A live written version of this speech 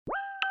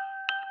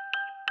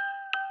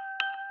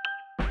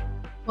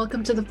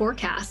Welcome to the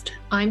Forecast.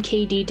 I'm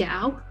KD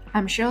Dow.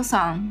 I'm Shil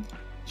Song.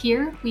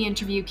 Here, we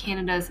interview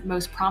Canada's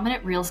most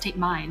prominent real estate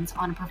minds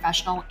on a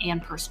professional and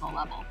personal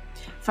level.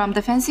 From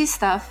the fancy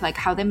stuff like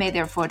how they made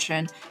their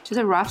fortune to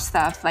the rough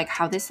stuff like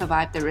how they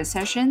survived the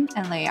recession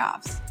and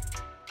layoffs.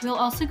 We'll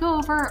also go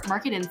over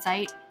market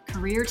insight,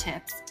 career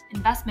tips,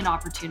 investment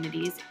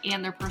opportunities,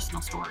 and their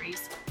personal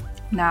stories.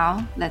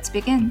 Now, let's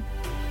begin.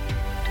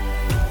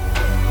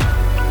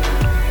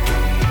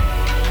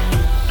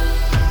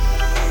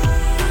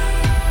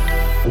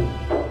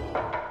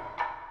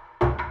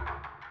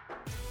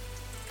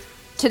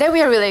 Today,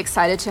 we are really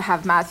excited to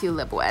have Matthew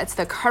Libowitz,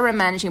 the current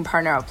managing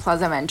partner of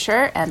Plaza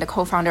Venture and the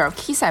co-founder of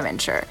Quayside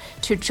Venture,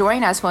 to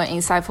join us for an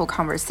insightful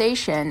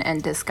conversation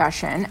and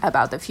discussion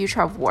about the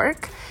future of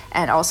work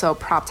and also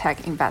prop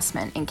tech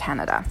investment in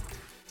Canada.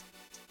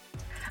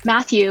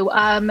 Matthew,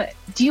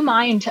 do you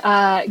mind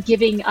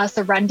giving us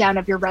a rundown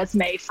of your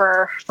resume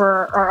for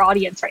our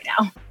audience right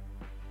now?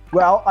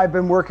 Well, I've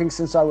been working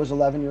since I was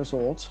 11 years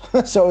old,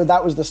 so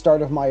that was the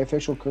start of my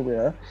official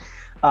career.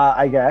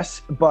 I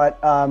guess. But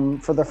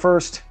for the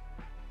first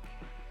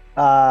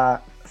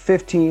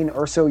 15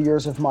 or so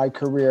years of my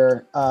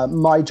career,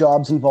 my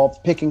jobs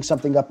involved picking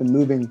something up and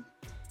moving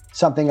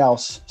something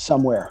else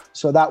somewhere.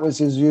 So that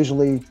is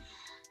usually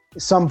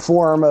some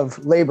form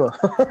of labor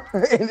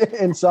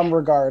in some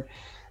regard.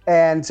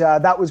 And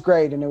that was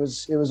great. And it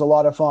was a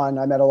lot of fun.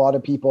 I met a lot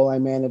of people. I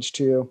managed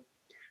to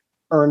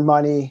earn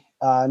money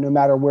no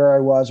matter where I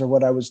was or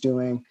what I was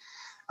doing.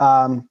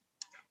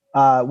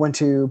 Went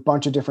to a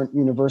bunch of different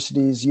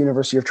universities,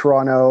 University of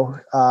Toronto,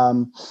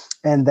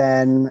 and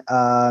then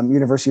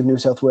University of New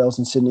South Wales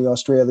in Sydney,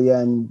 Australia,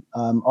 and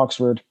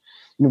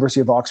University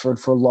of Oxford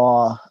for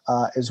law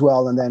as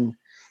well. And then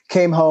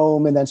came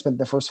home and then spent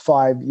the first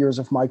 5 years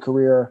of my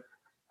career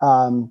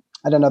at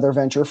another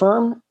venture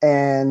firm.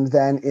 And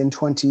then in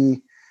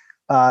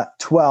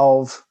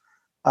 2012,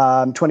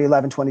 I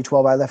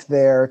left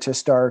there to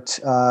start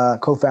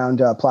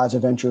co-found Plaza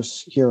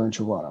Ventures here in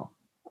Toronto.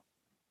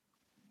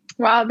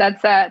 Wow,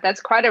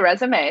 that's quite a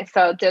resume.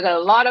 So did a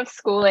lot of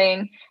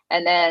schooling,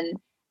 and then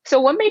so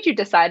what made you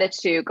decided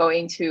to go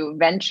into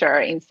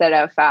venture instead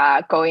of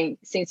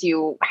since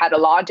you had a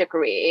law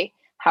degree?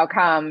 How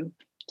come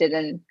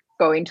didn't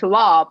go into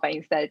law, but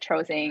instead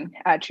choosing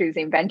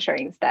venture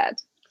instead?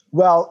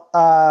 Well,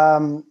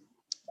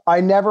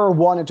 I never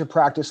wanted to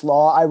practice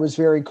law. I was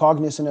very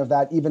cognizant of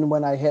that, even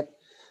when I hit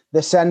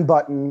the send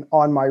button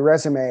on my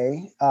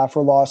resume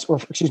for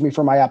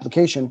my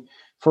application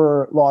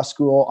for law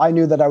school. I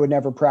knew that I would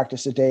never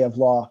practice a day of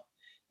law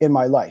in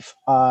my life.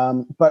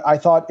 But I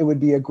thought it would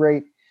be a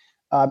great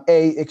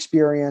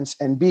experience,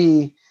 and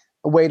B,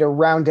 a way to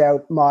round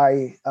out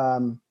my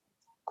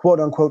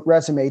quote unquote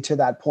resume to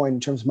that point in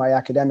terms of my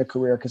academic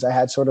career, because I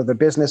had sort of the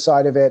business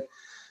side of it.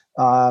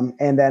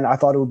 And then I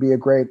thought it would be a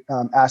great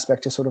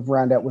aspect to sort of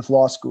round out with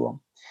law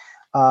school.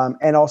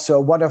 And also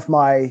one of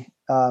my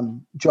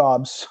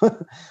jobs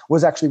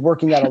was actually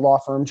working at a law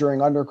firm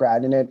during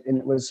undergrad, and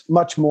it was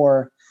much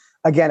more,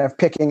 again, of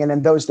picking. And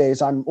in those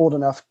days, I'm old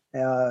enough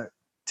to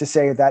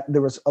say that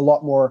there was a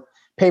lot more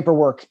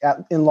paperwork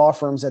in law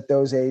firms in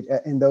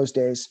those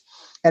days.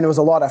 And it was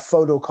a lot of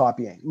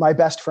photocopying. My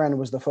best friend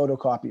was the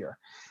photocopier.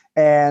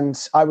 And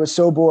I was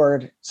so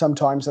bored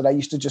sometimes that I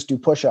used to just do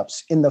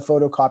push-ups in the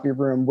photocopy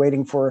room,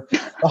 waiting for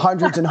the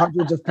hundreds and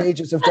hundreds of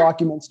pages of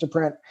documents to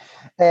print.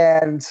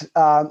 And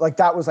I'm like,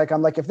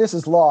 if this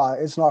is law,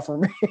 it's not for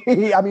me.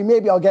 I mean,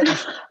 maybe I'll get,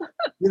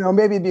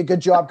 maybe it'd be a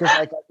good job because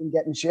I can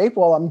get in shape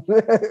while I'm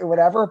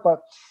whatever. But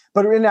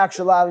in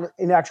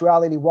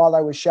actuality, while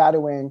I was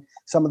shadowing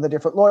some of the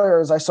different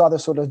lawyers, I saw the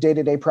sort of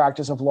day-to-day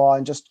practice of law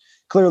and just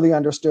clearly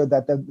understood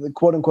that the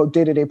quote unquote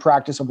day-to-day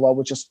practice of law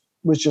was just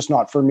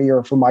not for me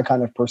or for my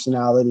kind of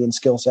personality and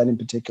skill set in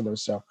particular.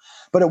 So,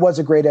 but it was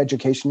a great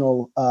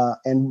educational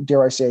and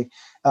dare I say,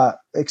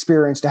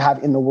 experience to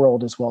have in the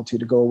world as well too,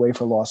 to go away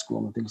for law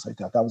school and things like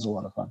that. That was a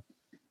lot of fun.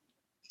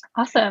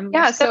 Awesome.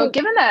 Yeah. So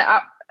given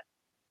that,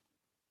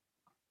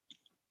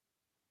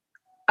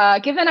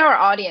 given our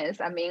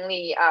audience are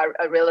mainly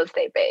a real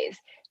estate base,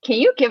 can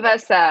you give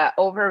us an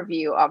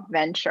overview of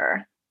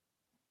venture?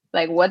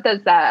 Like, what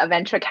does a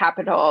venture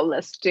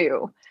capitalist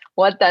do?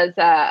 What does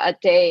a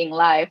day in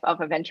life of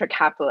a venture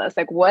capitalist,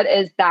 like what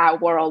is that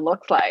world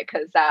look like?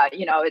 Because,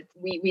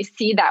 we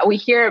see that, we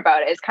hear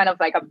about it. It's kind of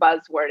like a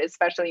buzzword,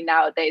 especially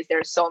nowadays.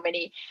 There's so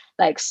many,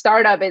 like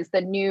startup is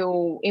the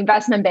new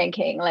investment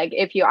banking. Like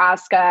if you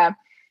ask,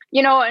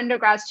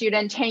 undergrad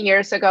student 10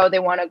 years ago, they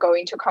want to go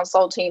into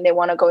consulting, they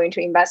want to go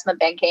into investment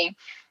banking.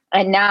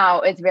 And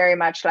now it's very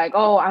much like,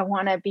 oh, I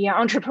want to be an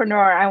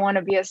entrepreneur. I want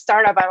to be a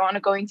startup. I want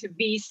to go into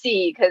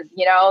VC because,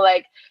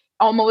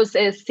 almost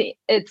it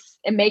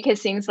make it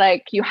seems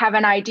like you have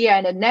an idea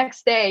and the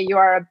next day you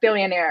are a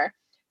billionaire.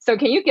 So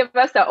can you give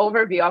us an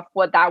overview of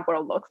what that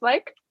world looks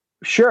like?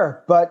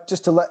 Sure. But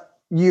just to let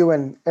you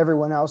and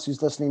everyone else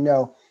who's listening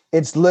know,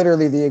 it's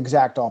literally the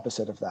exact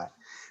opposite of that.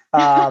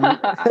 I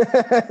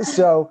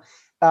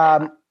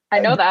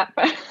know that.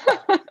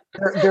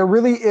 There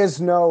really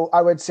is no,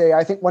 I would say,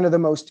 I think one of the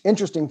most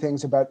interesting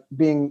things about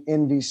being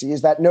in VC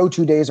is that no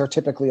 2 days are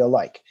typically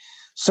alike.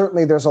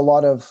 Certainly there's a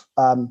lot of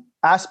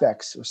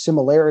aspects or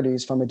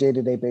similarities from a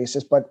day-to-day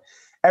basis, but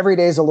every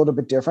day is a little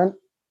bit different,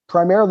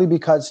 primarily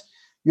because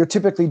you're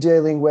typically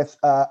dealing with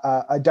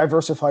a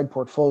diversified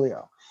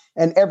portfolio.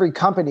 And every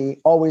company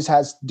always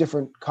has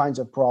different kinds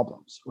of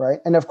problems, right?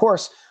 And of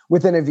course,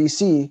 within a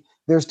VC,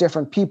 there's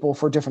different people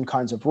for different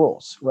kinds of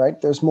roles, right?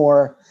 There's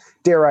more,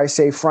 dare I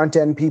say,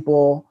 front-end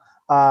people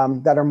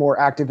that are more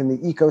active in the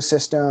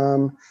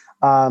ecosystem.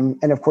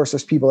 And of course,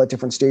 there's people at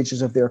different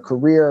stages of their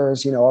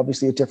careers.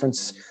 Obviously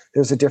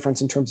there's a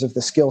difference in terms of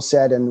the skill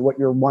set and what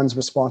your one's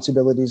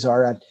responsibilities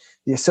are at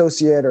the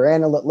associate or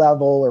analyst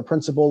level or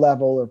principal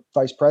level or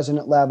vice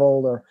president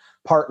level or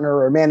partner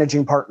or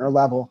managing partner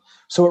level.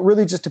 So it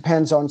really just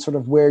depends on sort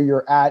of where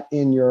you're at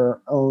in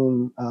your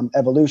own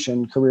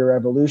career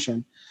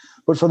evolution.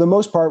 But for the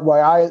most part,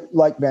 why I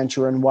like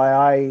venture and why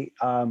I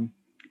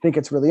think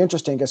it's really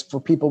interesting is for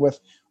people with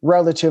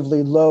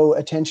relatively low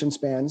attention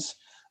spans,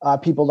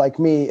 people like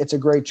me, it's a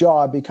great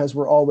job because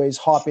we're always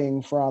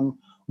hopping from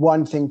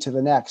one thing to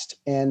the next.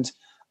 And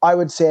I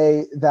would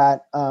say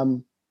that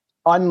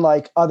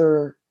unlike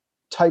other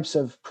types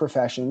of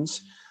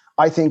professions,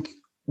 I think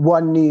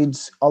one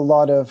needs a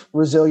lot of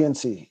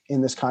resiliency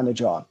in this kind of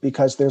job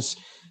because there's,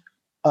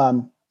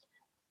 in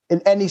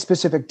any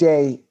specific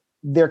day,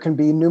 there can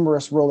be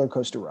numerous roller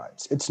coaster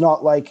rides. It's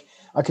not like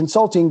a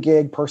consulting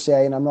gig per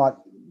se, and I'm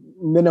not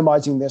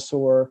minimizing this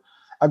or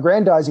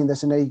aggrandizing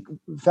this in any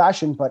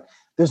fashion, but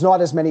there's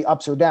not as many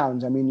ups or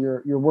downs. I mean,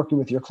 you're working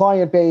with your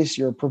client base,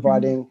 you're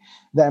providing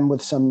them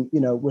with some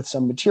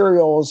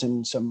materials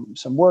and some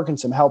work and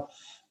some help.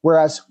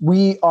 Whereas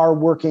we are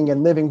working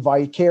and living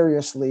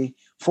vicariously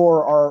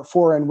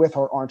for and with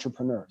our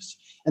entrepreneurs.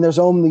 And there's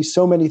only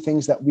so many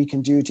things that we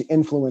can do to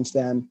influence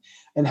them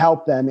and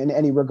help them in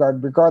any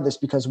regard, regardless,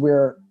 because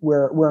we're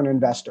an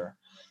investor.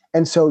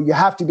 And so you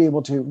have to be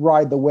able to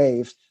ride the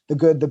wave, the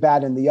good, the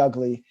bad, and the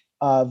ugly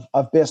of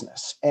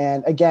business.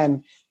 And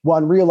again,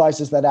 one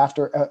realizes that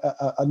after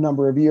a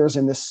number of years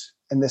in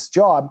this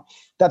job,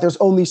 that there's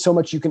only so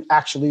much you can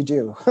actually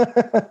do.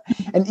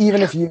 And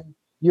even if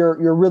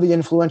you're really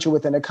influential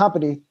within a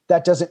company,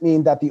 that doesn't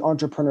mean that the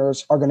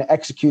entrepreneurs are going to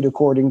execute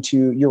according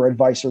to your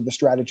advice or the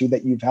strategy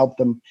that you've helped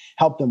them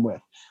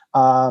with.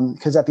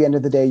 Because at the end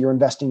of the day, you're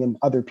investing in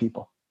other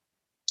people.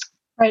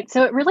 Right.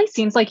 So it really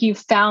seems like you've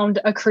found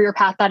a career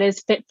path that is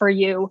fit for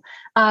you.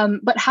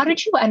 But how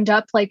did you end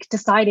up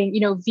deciding,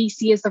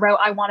 VC is the route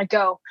I want to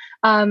go?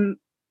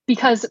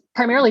 Because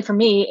primarily for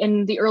me,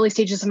 in the early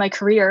stages of my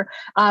career,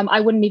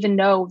 I wouldn't even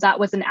know that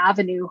was an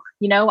avenue.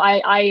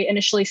 I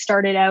initially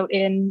started out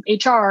in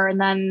HR, and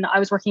then I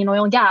was working in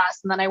oil and gas,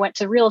 and then I went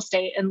to real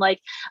estate, and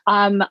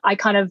I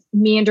kind of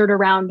meandered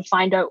around to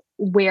find out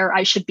where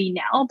I should be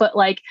now. But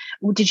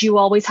did you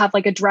always have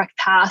a direct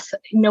path,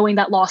 knowing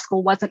that law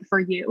school wasn't for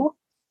you?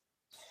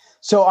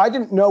 So I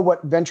didn't know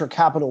what venture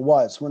capital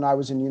was when I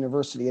was in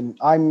university, and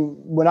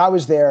when I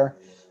was there,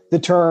 the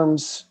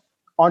terms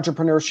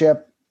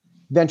entrepreneurship,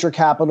 venture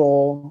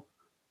capital,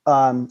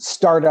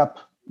 startup,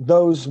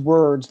 those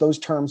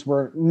terms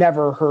were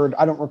never heard.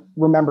 I don't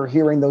remember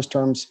hearing those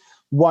terms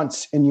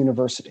once in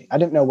university. I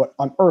didn't know what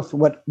on earth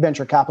what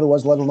venture capital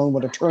was, let alone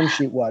what a term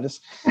sheet was.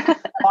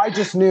 I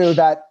just knew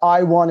that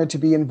I wanted to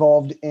be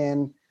involved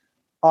in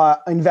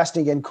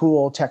investing in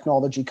cool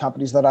technology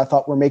companies that I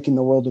thought were making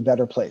the world a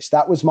better place.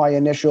 That was my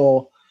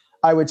initial,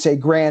 I would say,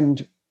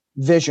 grand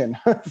vision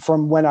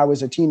from when I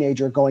was a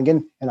teenager going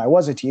in, and I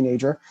was a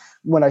teenager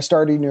when I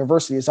started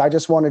university, is I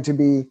just wanted to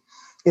be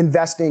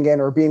investing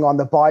in or being on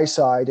the buy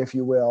side, if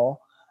you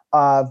will.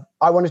 I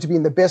wanted to be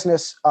in the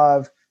business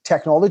of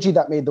technology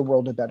that made the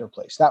world a better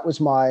place. That was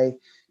my,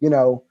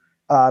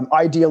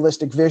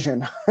 idealistic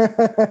vision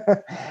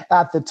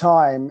at the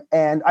time.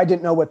 And I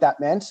didn't know what that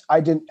meant.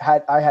 I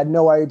had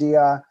no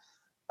idea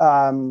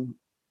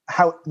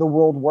how the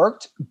world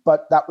worked,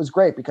 but that was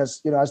great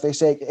because, as they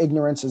say,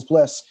 ignorance is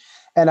bliss.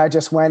 And I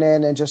just went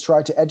in and just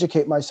tried to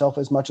educate myself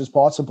as much as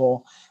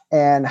possible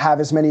and have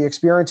as many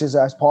experiences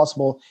as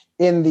possible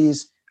in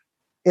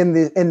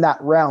that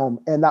realm.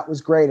 And that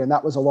was great. And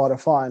that was a lot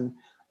of fun.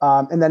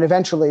 And then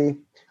eventually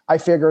I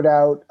figured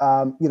out,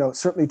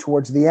 certainly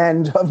towards the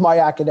end of my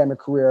academic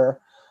career,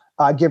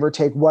 give or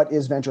take, what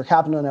is venture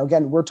capital. Now,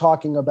 again, we're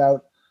talking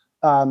about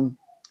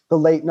the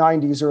late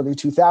 90s, early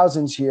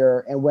 2000s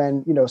here. And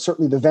when,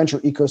 certainly the venture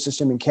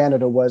ecosystem in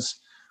Canada was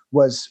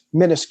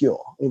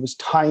minuscule. It was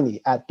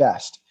tiny at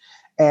best.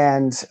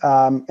 And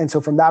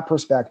so from that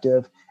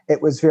perspective,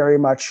 it was very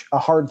much a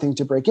hard thing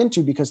to break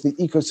into because the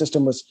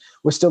ecosystem was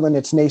still in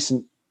its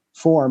nascent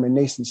form and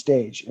nascent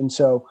stage. And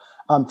so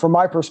from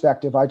my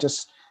perspective, I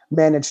just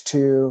managed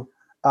to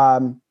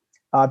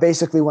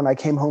basically, when I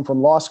came home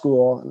from law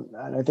school,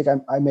 and I think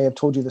I may have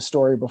told you the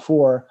story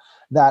before,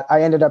 that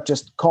I ended up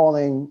just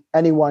calling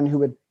anyone who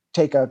would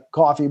take a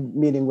coffee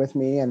meeting with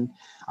me. And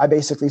I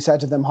basically said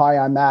to them, "Hi,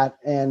 I'm Matt,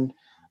 and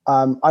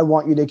I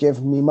want you to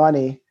give me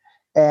money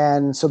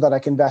and so that I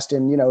can invest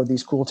in,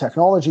 these cool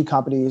technology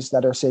companies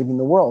that are saving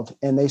the world."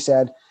 And they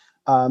said,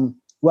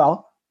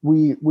 Well,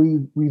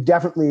 we've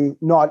definitely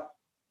not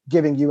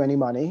giving you any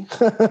money.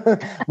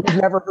 We've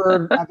never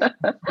heard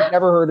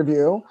of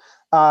you.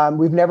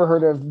 We've never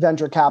heard of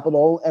venture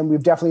capital, and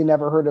we've definitely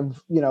never heard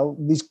of,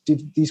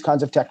 these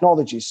kinds of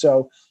technologies.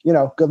 So,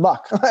 good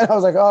luck. And I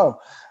was like, oh,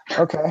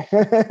 okay.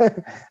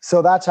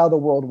 So that's how the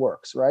world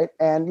works, right?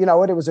 And you know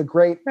what? It was a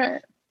great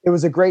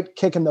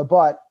kick in the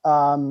butt.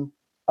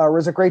 It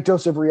was a great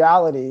dose of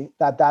reality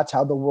that's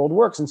how the world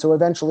works. And so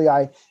eventually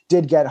I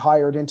did get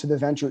hired into the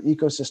venture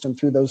ecosystem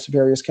through those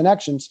various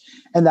connections.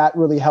 And that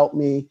really helped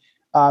me,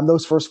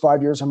 those first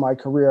 5 years of my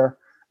career,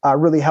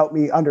 really helped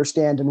me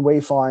understand and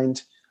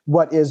wayfind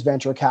what is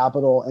venture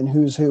capital and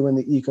who's who in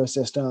the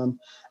ecosystem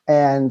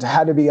and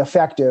how to be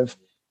effective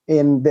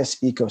in this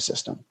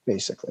ecosystem,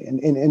 basically,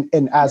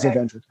 and as a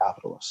venture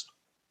capitalist.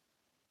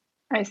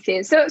 I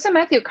see. So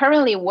Matthew,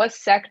 currently, what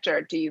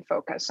sector do you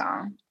focus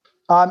on?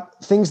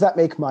 Things that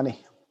make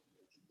money.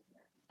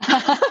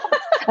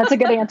 That's a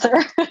good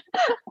answer.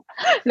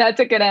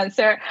 That's a good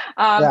answer.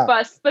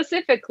 But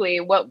specifically,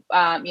 what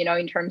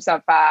in terms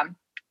of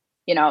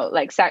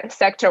like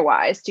sector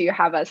wise, do you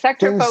have a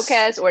sector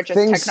focus or just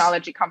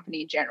technology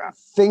company in general?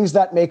 Things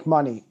that make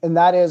money, and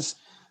that is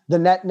the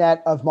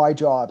net of my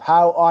job.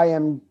 How I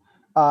am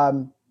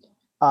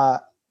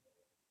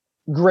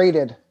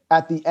graded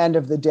at the end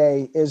of the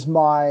day is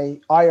my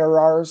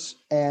IRRs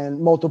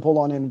and multiple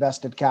on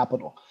invested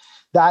capital.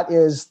 That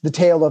is the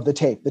tail of the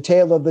tape. The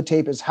tail of the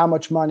tape is how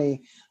much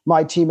money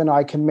my team and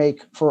I can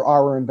make for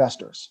our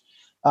investors.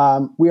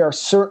 We are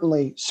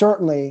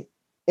certainly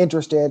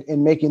interested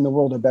in making the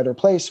world a better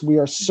place. We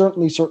are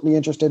certainly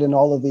interested in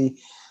all of the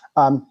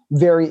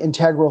very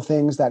integral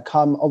things that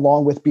come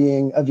along with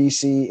being a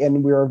VC,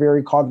 and we are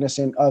very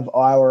cognizant of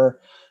our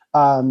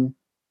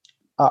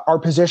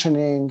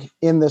positioning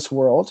in this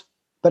world.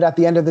 But at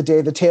the end of the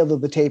day, the tail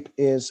of the tape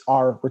is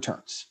our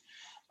returns.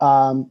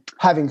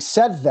 Having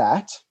said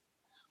that,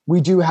 we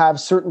do have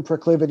certain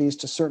proclivities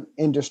to certain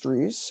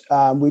industries.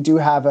 We do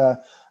have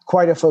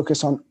quite a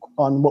focus on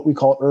what we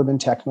call urban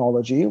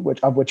technology,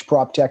 of which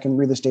prop tech and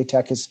real estate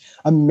tech is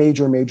a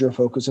major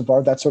focus of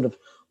ours. That's sort of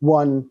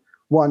one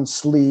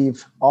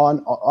sleeve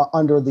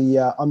under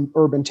the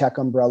urban tech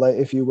umbrella,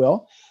 if you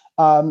will.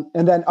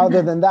 And then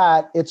other than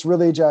that, it's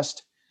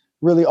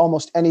really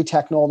almost any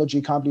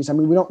technology companies. I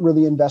mean, we don't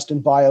really invest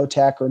in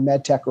biotech or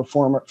med tech or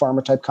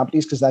pharma type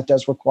companies because that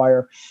does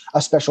require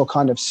a special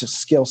kind of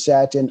skill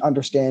set and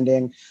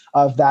understanding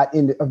of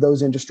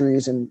those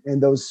industries and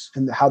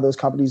how those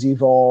companies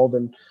evolve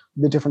and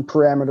the different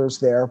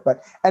parameters there.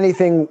 But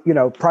anything,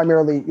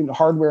 primarily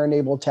hardware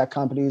enabled tech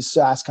companies,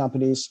 SaaS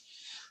companies,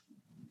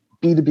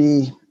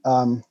 B2B,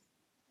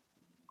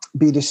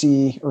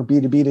 B2C or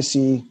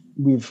B2B2C,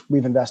 we've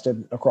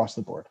invested across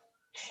the board.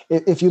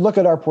 If you look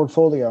at our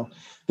portfolio,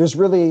 there's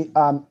really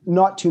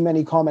not too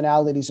many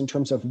commonalities in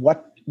terms of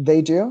what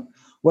they do.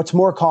 What's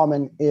more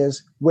common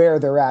is where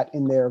they're at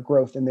in their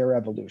growth and their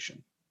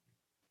evolution.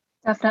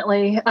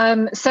 Definitely.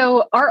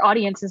 So our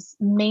audience is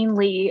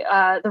mainly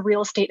the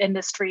real estate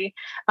industry.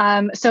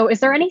 So is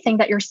there anything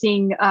that you're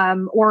seeing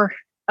or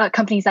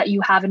companies that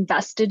you have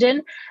invested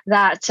in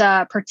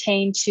that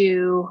pertain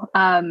to,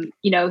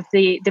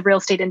 the real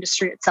estate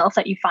industry itself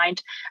that you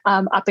find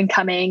up and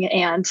coming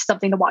and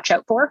something to watch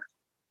out for?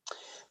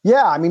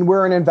 Yeah, I mean,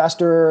 we're an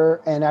investor,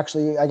 and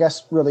actually, I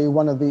guess really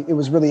it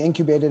was really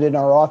incubated in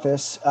our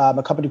office,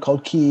 a company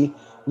called Key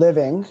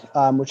Living,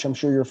 which I'm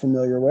sure you're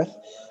familiar with.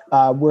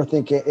 We're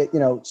thinking,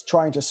 it's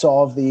trying to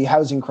solve the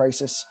housing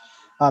crisis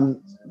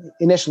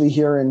initially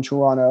here in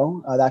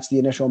Toronto. That's the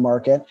initial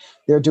market.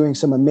 They're doing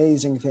some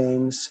amazing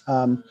things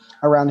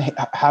around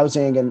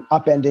housing and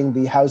upending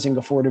the housing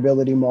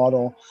affordability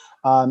model.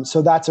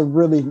 So that's a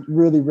really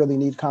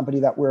neat company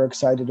that we're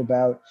excited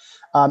about.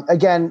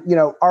 Again,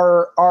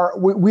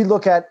 we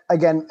look at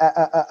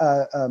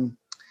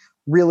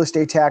real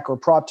estate tech or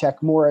prop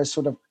tech more as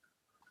sort of,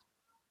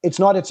 it's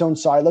not its own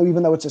silo,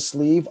 even though it's a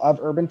sleeve of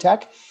urban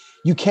tech.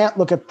 You can't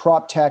look at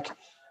prop tech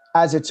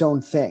as its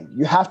own thing.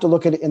 You have to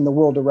look at it in the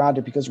world around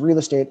it, because real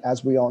estate,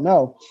 as we all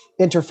know,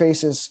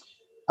 interfaces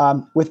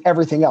with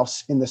everything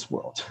else in this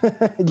world.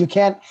 You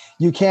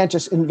can't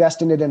just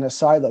invest in it in a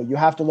silo. You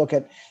have to look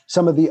at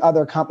some of the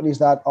other companies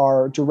that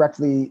are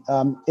directly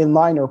in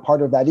line or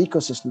part of that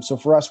ecosystem. So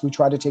for us, we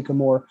try to take a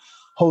more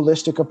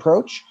holistic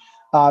approach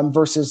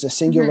versus a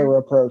singular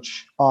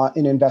approach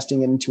in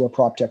investing into a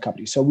prop tech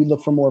company. So we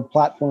look for more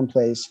platform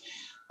plays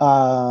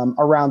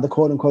around the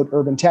quote unquote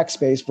urban tech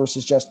space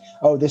versus just,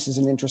 this is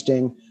an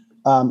interesting,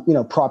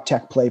 prop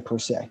tech play per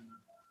se.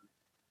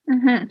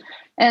 Mm-hmm.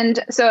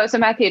 And so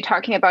Matthew,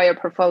 talking about your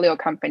portfolio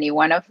company,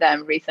 one of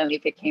them recently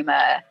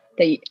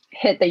they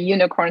hit the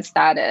unicorn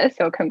status.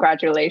 So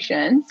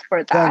congratulations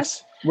for that.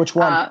 Thanks. Which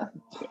one?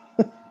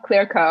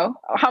 Clearco.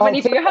 How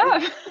many do you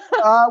have?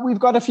 We've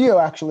got a few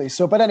actually.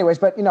 So, but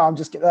anyways, I'm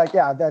just like,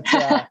 that's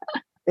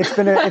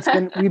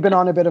we've been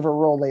on a bit of a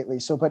roll lately.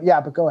 So, but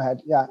go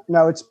ahead. Yeah,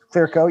 no, it's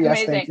Clearco.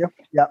 Yes, amazing. Thank you.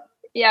 Yeah.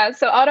 Yeah.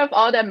 So out of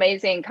all the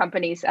amazing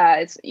companies,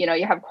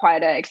 you have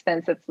quite an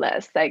extensive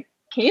list. Like,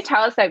 can you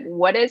tell us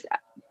what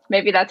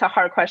maybe that's a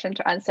hard question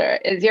to answer.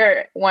 Is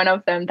your one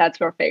of them that's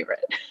your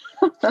favorite?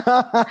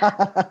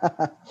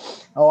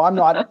 Oh, I'm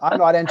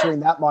not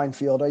entering that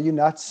minefield. Are you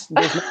nuts?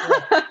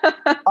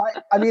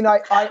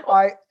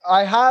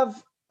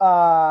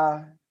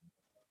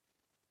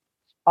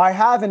 I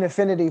have an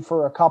affinity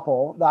for a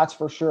couple, that's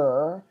for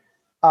sure.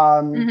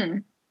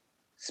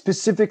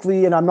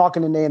 Specifically, and I'm not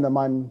going to name them.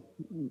 I'm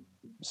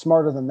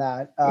smarter than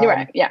that. You're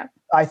right. Yeah.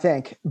 I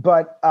think,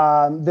 but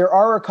there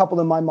are a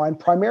couple in my mind,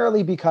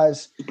 primarily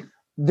because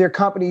they're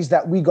companies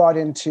that we got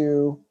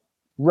into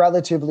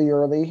relatively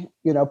early,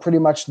 pretty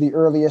much the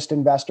earliest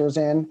investors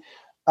in.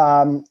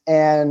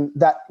 And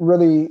that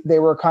really, they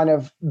were kind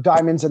of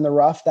diamonds in the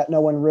rough that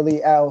no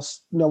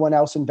one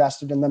else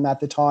invested in them at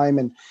the time.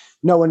 And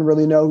no one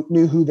really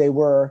knew who they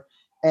were.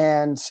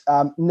 And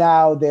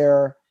now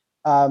they're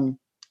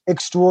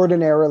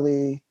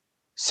extraordinarily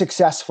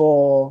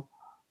successful,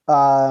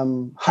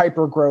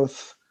 hyper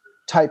growth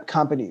type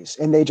companies.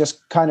 And they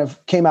just kind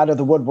of came out of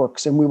the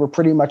woodworks, and we were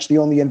pretty much the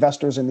only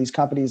investors in these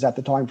companies at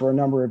the time for a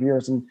number of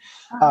years. And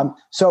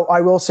so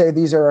I will say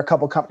these are a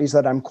couple of companies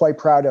that I'm quite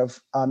proud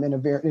of in a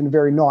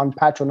very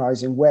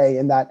non-patronizing way,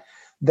 in that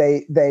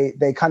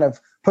they kind of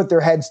put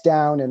their heads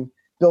down and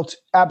built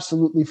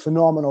absolutely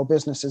phenomenal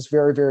businesses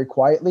very, very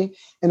quietly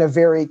in a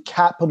very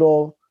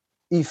capital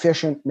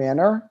efficient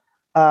manner.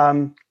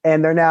 And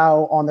they're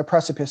now on the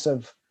precipice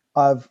of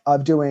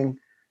doing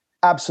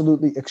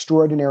absolutely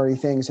extraordinary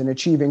things and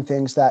achieving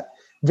things that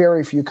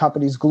very few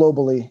companies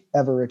globally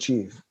ever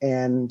achieve.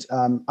 And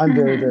I'm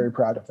very, very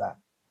proud of that.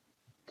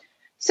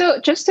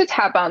 So just to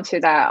tap onto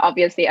that,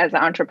 obviously as an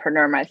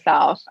entrepreneur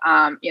myself,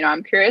 I'm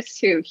curious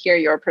to hear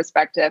your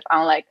perspective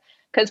on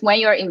because when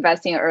you're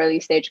investing in an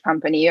early stage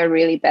company, you're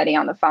really betting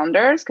on the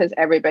founders because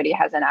everybody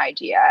has an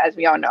idea. As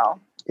we all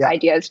know,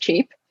 idea is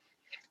cheap.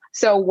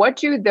 So what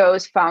do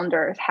those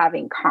founders have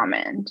in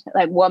common?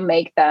 What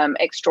make them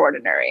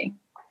extraordinary?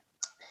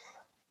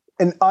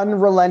 An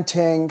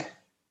unrelenting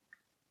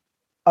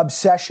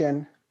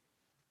obsession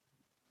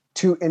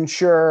to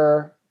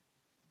ensure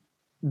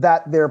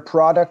that their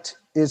product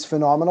is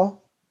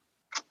phenomenal,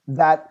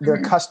 that their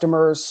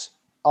customers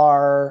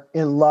are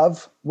in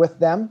love with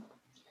them,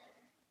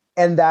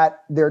 and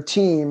that their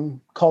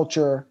team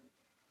culture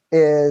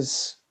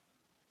is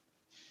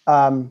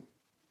the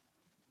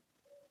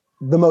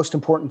most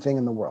important thing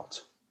in the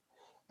world.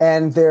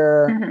 And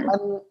their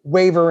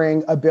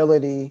unwavering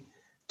ability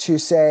to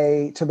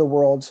say to the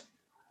world,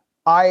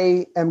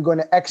 I am going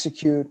to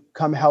execute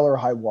come hell or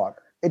high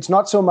water. It's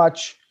not so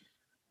much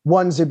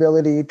one's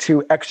ability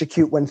to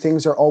execute when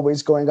things are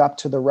always going up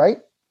to the right.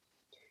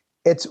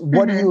 It's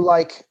what do you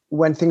like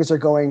when things are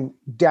going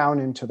down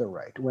and to the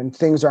right, when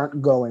things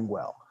aren't going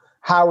well?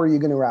 How are you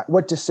going to react?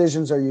 What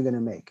decisions are you going to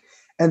make?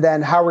 And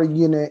then how are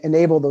you going to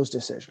enable those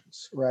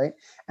decisions, right?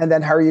 And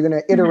then how are you going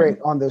to iterate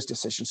on those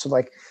decisions?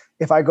 So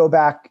if I go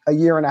back a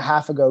year and a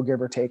half ago,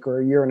 give or take,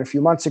 or a year and a few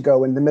months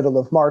ago in the middle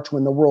of March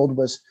when the world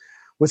was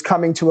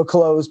coming to a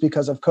close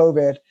because of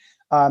COVID,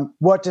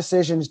 what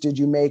decisions did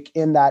you make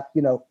in that,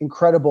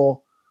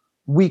 incredible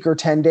week or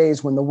 10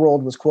 days when the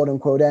world was quote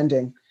unquote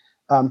ending?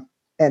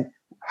 And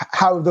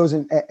how have those,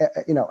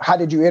 how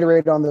did you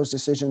iterate on those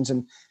decisions,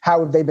 and how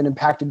have they been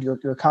impacted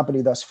your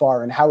company thus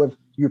far, and how have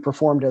you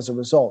performed as a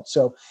result?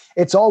 So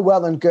it's all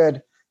well and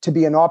good to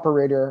be an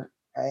operator,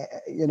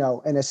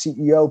 and a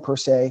CEO per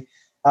se,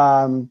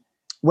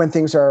 when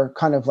things are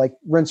kind of like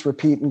rinse,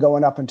 repeat and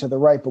going up and to the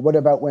right. But what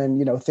about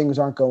when, things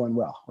aren't going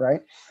well,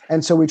 right?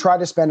 And so we try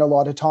to spend a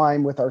lot of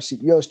time with our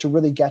CEOs to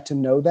really get to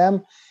know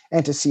them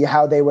and to see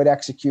how they would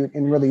execute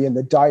in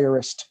the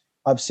direst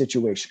of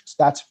situations.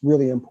 That's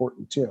really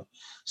important too.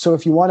 So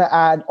if you want to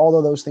add all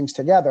of those things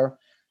together,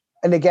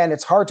 and again,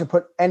 it's hard to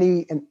put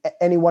any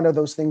one of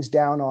those things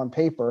down on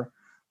paper,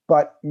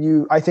 but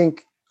I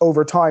think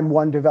over time,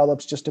 one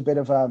develops just a bit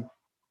of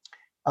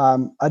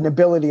an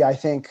ability, I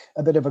think,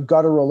 a bit of a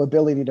guttural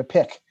ability to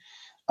pick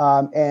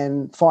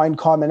and find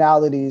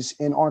commonalities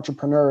in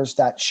entrepreneurs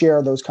that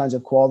share those kinds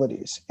of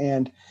qualities.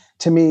 And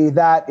to me,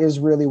 that is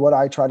really what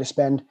I try to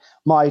spend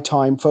my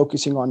time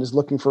focusing on, is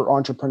looking for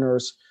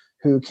entrepreneurs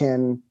who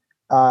can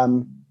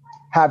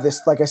have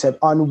this, like I said,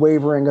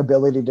 unwavering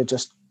ability to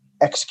just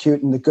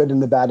execute in the good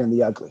and the bad and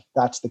the ugly.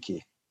 That's the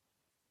key.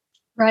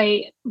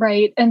 Right.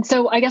 And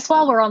so I guess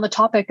while we're on the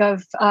topic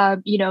of,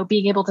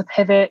 being able to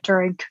pivot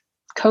during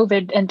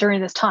COVID and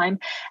during this time,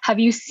 have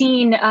you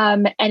seen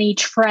any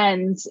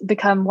trends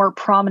become more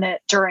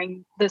prominent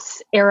during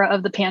this era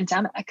of the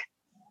pandemic?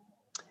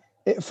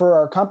 For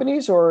our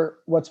companies, or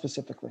what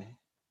specifically?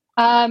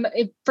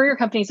 For your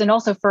companies and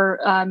also for,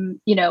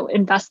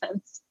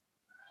 investments.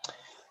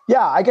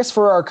 Yeah, I guess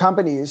for our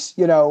companies,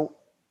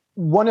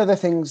 one of the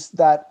things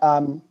that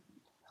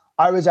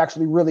I was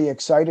actually really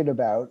excited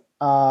about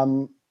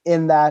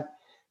in that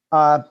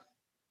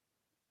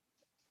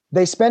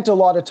they spent a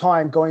lot of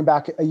time going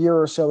back a year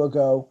or so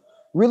ago,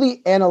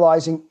 really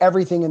analyzing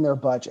everything in their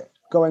budget,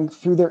 going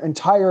through their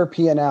entire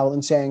P&L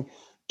and saying,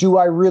 do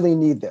I really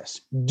need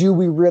this? Do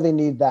we really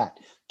need that?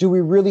 Do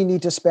we really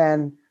need to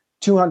spend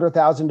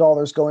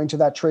 $200,000 going to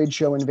that trade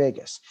show in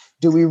Vegas?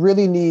 Do we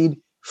really need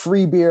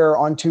free beer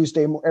on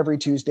every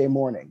Tuesday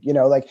morning?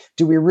 Like,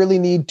 do we really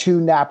need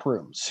 2 nap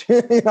rooms?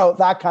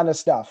 That kind of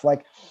stuff.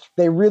 Like,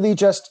 they really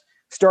just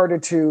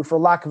started to, for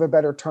lack of a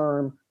better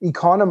term,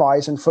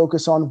 economize and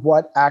focus on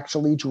what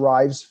actually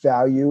drives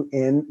value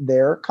in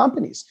their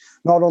companies,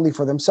 not only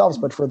for themselves,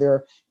 but for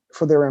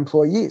their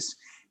employees.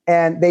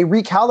 And they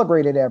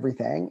recalibrated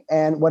everything.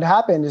 And what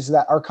happened is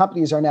that our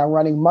companies are now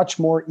running much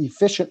more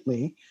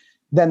efficiently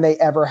than they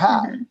ever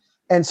have. Mm-hmm.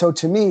 And so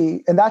to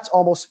me, and that's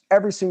almost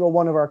every single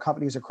one of our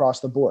companies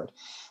across the board.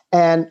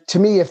 And to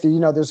me, if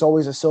there's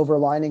always a silver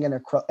lining in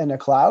a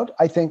cloud,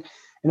 I think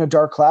in a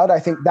dark cloud, I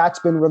think that's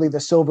been really the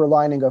silver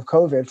lining of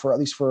COVID, for at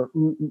least for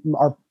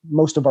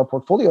most of our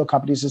portfolio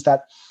companies, is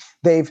that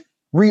they've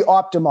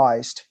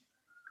re-optimized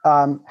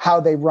how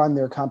they run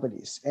their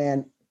companies.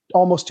 And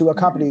almost to a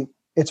company,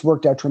 it's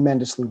worked out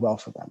tremendously well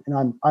for them.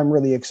 And I'm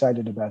really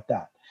excited about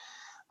that.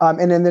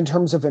 And then in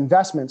terms of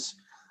investments,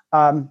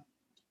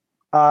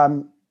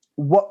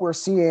 what we're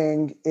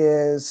seeing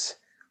is,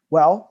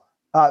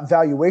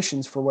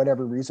 valuations, for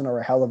whatever reason, are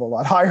a hell of a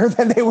lot higher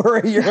than they were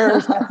a year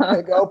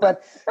ago.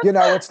 But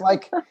it's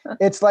like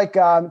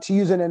to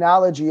use an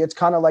analogy, it's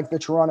kind of like the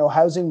Toronto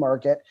housing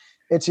market.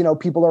 It's,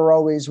 people are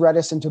always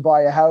reticent to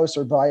buy a house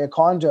or buy a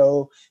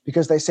condo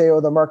because they say,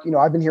 the market,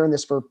 I've been hearing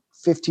this for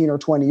 15 or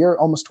 20 years,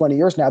 almost 20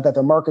 years now, that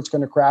the market's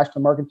going to crash, it's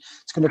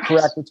going to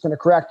correct, it's going to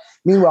correct.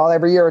 Meanwhile,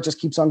 every year it just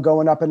keeps on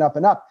going up and up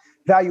and up.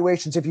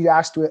 Valuations, if you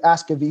ask a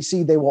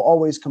VC, they will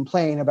always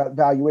complain about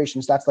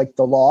valuations. That's like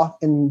the law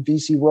in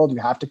VC world. You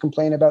have to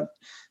complain about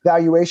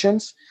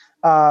valuations.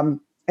 And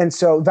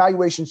so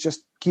valuations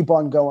just keep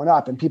on going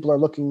up, and people are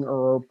looking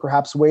or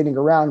perhaps waiting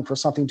around for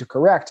something to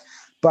correct.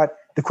 But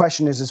the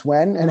question is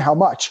when and how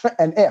much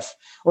and if,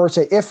 or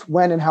say if,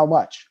 when, and how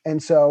much.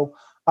 And so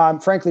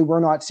frankly,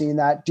 we're not seeing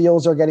that.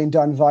 Deals are getting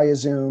done via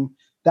Zoom.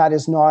 That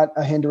is not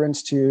a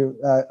hindrance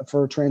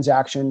for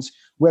transactions,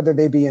 whether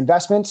they be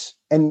investments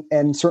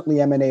and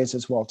certainly M&As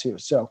as well too.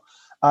 So,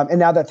 and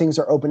now that things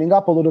are opening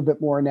up a little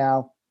bit more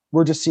now,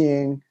 we're just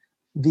seeing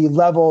the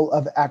level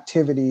of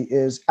activity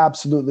is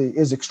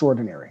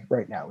extraordinary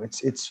right now.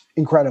 It's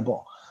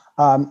incredible.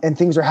 And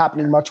things are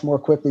happening much more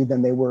quickly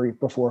than they were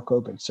before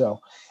COVID.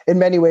 So in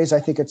many ways, I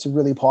think it's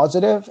really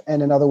positive,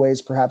 and in other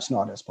ways, perhaps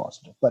not as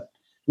positive. But,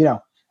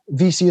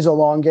 VC is a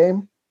long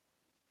game,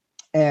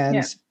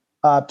 and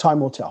time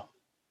will tell.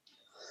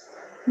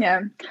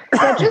 Yeah.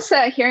 So just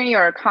hearing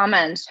your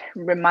comments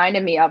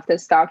reminded me of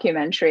this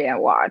documentary I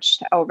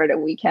watched over the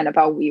weekend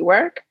about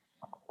WeWork.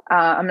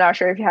 I'm not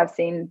sure if you have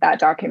seen that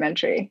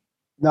documentary.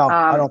 No,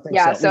 I don't think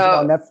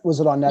so. Was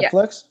it on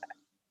Netflix?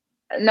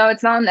 Yeah. No,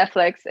 it's not on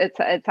Netflix. It's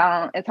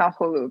on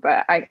Hulu,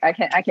 but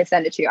I can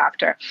send it to you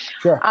after.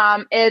 Sure.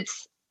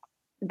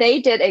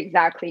 They did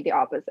exactly the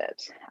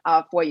opposite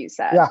of what you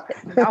said. Yeah.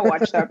 They not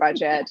watch their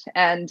budget,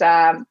 and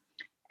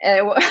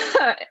it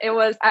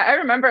was. I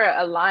remember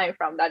a line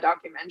from that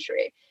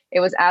documentary.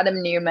 It was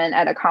Adam Newman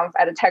at a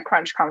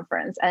TechCrunch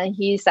conference, and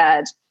he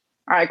said,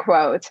 I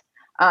quote,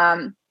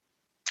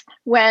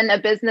 "When a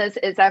business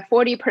is at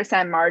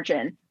 40%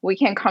 margin, we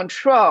can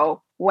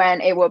control when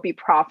it will be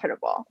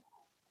profitable."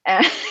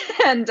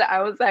 And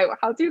I was like,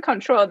 how do you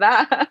control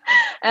that?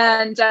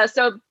 And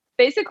so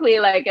basically,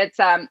 like, it's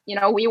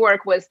WeWork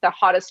was the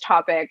hottest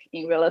topic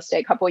in real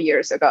estate a couple of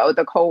years ago.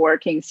 The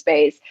co-working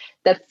space,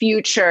 the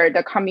future,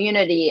 the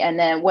community, and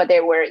then what they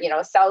were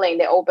selling.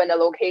 They opened a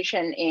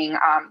location in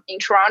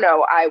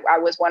Toronto. I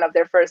was one of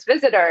their first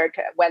visitors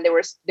when they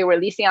were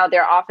leasing out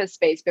their office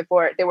space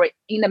before they were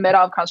in the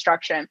middle of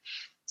construction.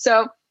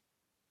 So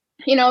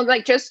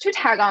like, just to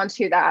tag on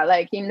to that,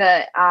 like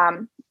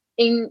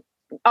in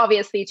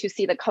obviously to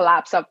see the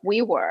collapse of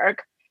WeWork.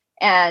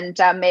 And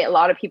made a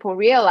lot of people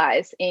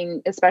realize,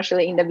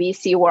 especially in the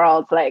VC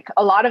world, like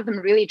a lot of them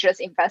really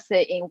just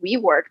invested in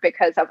WeWork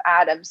because of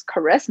Adam's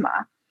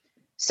charisma.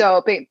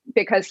 So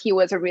because he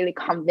was a really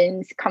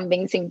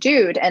convincing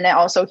dude, and then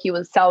also he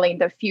was selling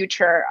the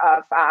future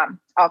of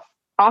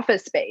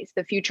office space,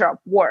 the future of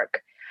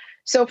work.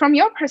 So from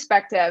your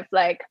perspective,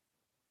 like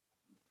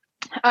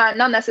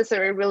not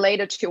necessarily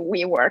related to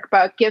WeWork,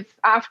 but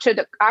after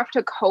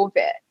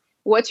COVID,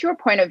 what's your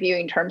point of view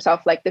in terms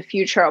of like the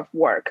future of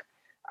work?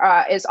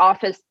 Is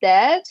office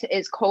dead?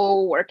 Is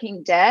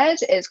co-working dead?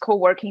 Is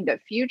co-working the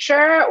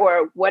future?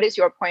 Or what is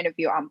your point of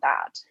view on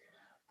that?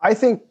 I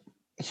think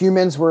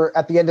humans were,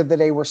 at the end of the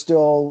day, we're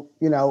still,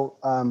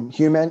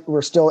 human.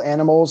 We're still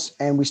animals,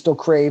 and we still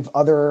crave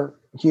other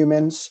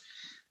humans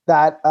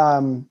that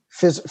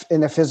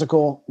in a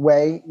physical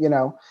way,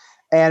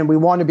 and we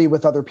want to be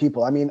with other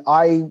people. I mean,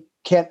 I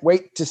can't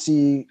wait to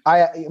see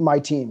my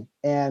team.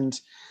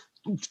 And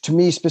to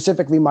me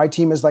specifically, my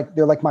team is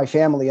they're like my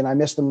family, and I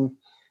miss them.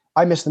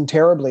 I miss them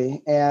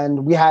terribly.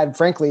 And we had,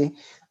 frankly,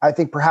 I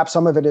think perhaps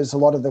some of it is a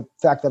lot of the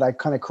fact that I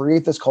kind of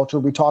create this culture.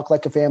 We talk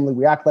like a family,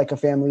 we act like a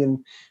family, and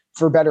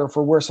for better or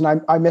for worse.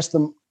 And I miss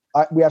them.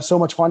 We have so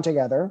much fun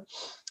together.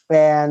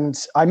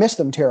 and I miss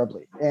them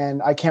terribly.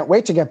 And I can't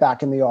wait to get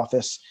back in the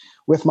office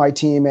with my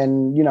team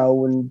and,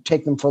 and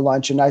take them for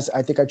lunch. And I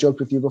think I joked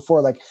with you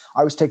before, like I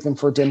always take them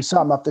for dim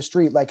sum up the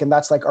street, like, and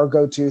that's like our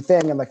go-to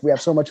thing. And like, we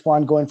have so much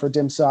fun going for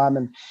dim sum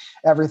and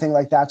everything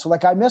like that. So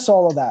like, I miss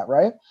all of that.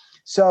 Right.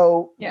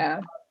 So,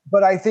 yeah.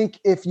 But I think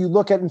if you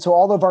look at, and so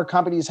all of our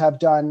companies have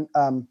done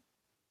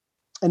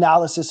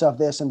analysis of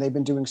this, and they've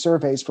been doing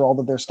surveys for all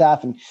of their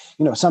staff. And,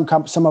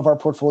 some of our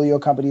portfolio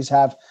companies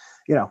have,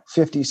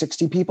 50,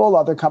 60 people.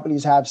 Other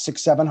companies have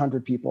 600,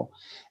 700 people.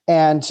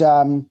 And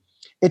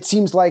it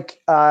seems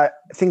like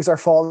things are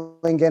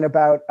falling in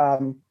about,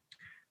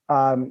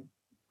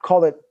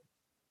 call it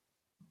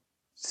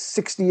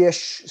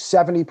 60-ish,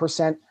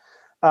 70%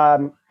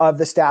 of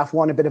the staff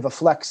want a bit of a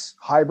flex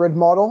hybrid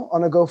model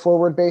on a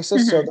go-forward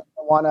basis. So they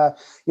want to,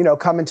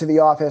 come into the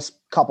office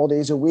a couple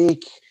days a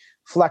week,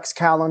 flex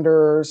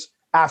calendars,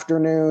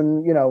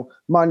 afternoon,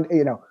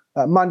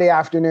 Monday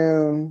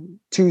afternoon,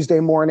 Tuesday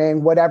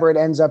morning, whatever it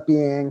ends up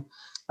being.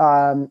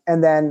 And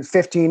then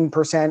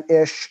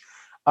 15%-ish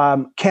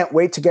can't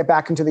wait to get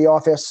back into the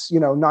office,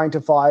 9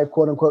 to 5,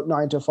 quote unquote,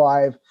 9 to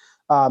 5,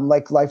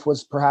 like life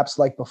was perhaps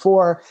like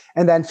before.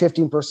 And then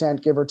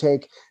 15%, give or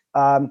take,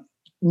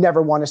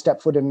 never want to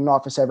step foot in an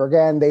office ever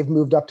again. They've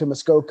moved up to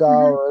Muskoka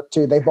or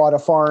they bought a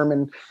farm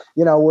and,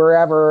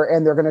 wherever,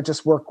 and they're going to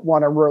just work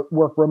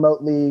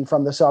remotely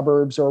from the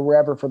suburbs or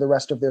wherever for the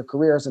rest of their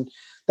careers. And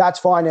that's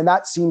fine. And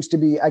that seems to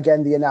be,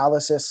 again, the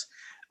analysis,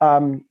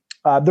 the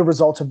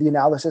result of the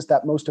analysis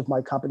that most of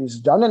my companies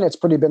have done. And it's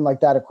pretty been like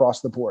that across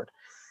the board.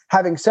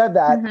 Having said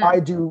that, I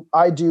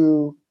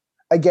do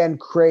again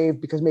crave,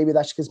 because maybe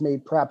that's just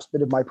maybe perhaps a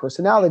bit of my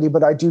personality,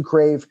 but I do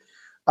crave,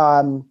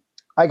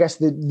 I guess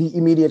the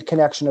immediate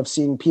connection of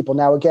seeing people.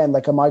 Now, again,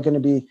 like, am I going to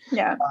be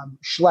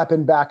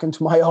schlepping back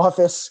into my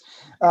office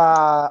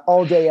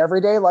all day,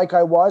 every day, like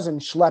I was, and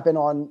schlepping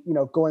on,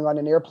 going on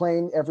an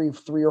airplane every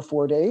 3 or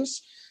 4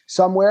 days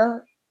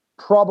somewhere?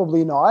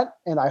 Probably not.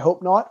 And I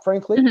hope not,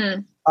 frankly,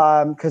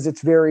 because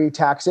it's very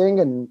taxing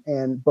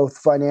and both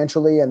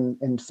financially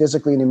and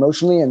physically and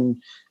emotionally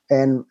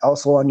and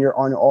also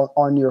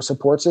on your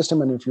support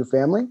system and with your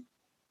family.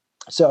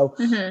 So,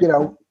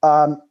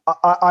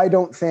 I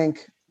don't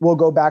think we'll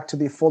go back to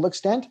the full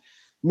extent.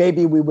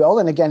 Maybe we will.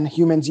 And again,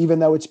 humans, even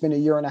though it's been a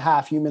year and a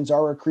half, humans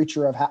are a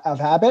creature of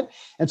habit.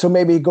 And so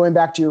maybe going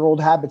back to your old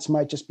habits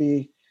might just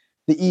be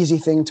the easy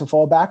thing to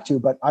fall back to,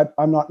 but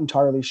I'm not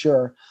entirely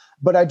sure.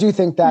 But I do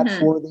think that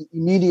for the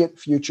immediate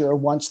future,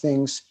 once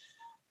things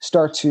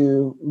start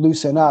to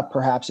loosen up,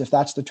 perhaps, if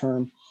that's the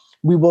term,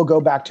 we will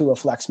go back to a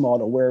flex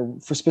model where,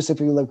 for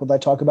specifically like what I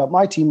talk about,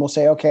 my team will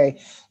say, okay,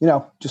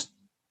 just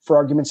for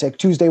argument's sake,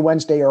 Tuesday,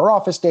 Wednesday are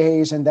office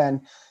days. And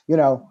then,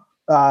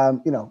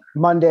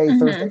 Monday,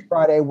 Thursday,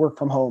 Friday, work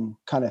from home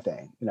kind of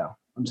thing.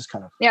 I'm just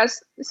kind of.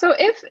 Yes. So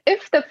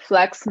if the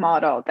flex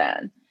model,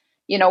 then,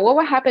 what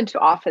will happen to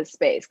office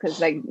space?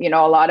 Because a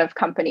lot of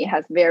company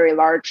has very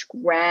large,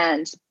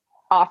 grand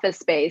office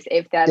space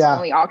if that's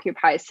only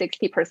occupies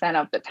 60%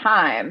 of the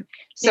time.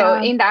 So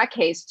in that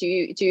case, do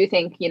you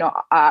think,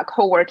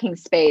 co-working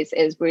space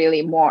is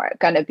really more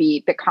going to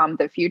become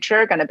the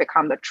future, going to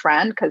become the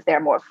trend because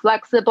they're more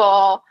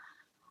flexible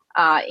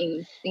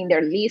in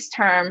their lease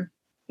term?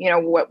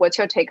 What's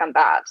your take on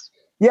that?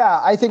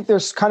 Yeah, I think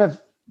there's kind of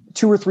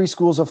 2 or 3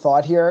 schools of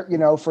thought here.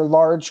 For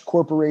large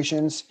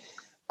corporations,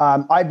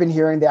 I've been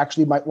hearing they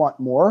actually might want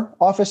more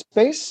office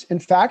space, in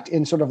fact,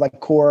 in sort of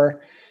like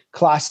core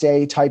Class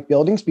A type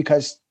buildings,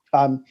 because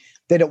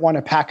they don't want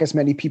to pack as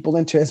many people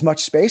into as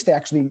much space. They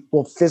actually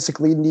will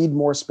physically need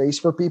more space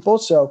for people.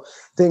 So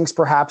things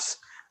perhaps,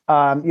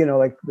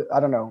 like, I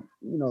don't know,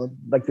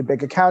 like the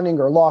big accounting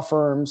or law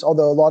firms,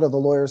 although a lot of the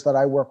lawyers that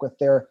I work with,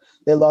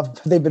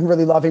 they've been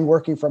really loving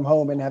working from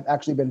home and have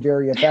actually been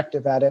very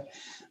effective at it.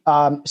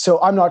 So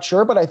I'm not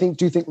sure, but I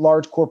do think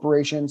large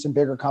corporations and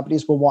bigger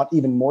companies will want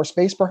even more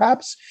space,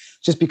 perhaps,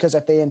 just because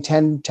if they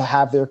intend to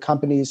have their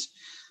companies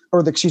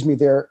or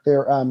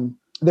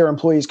their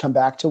employees come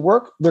back to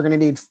work, they're going to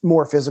need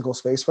more physical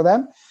space for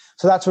them.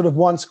 So that's sort of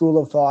one school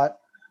of thought.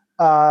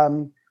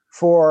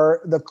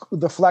 For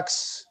the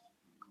flex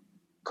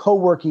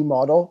co-working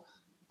model,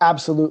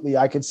 absolutely,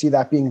 I could see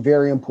that being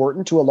very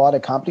important to a lot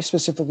of companies,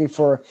 specifically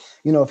for,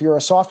 if you're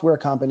a software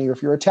company or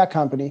if you're a tech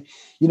company,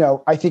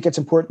 I think it's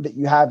important that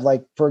you have,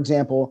 like, for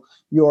example,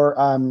 your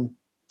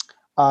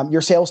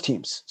sales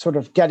teams sort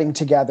of getting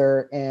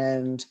together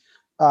and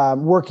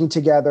working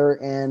together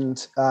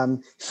and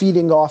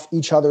feeding off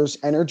each other's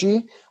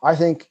energy, I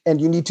think. And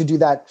you need to do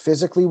that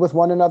physically with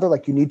one another.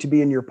 Like, you need to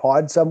be in your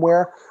pod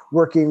somewhere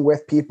working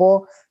with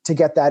people to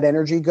get that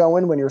energy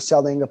going when you're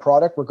selling a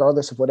product,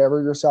 regardless of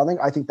whatever you're selling.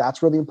 I think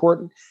that's really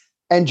important.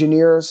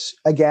 Engineers,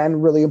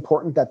 again, really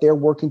important that they're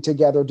working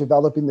together,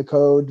 developing the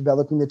code,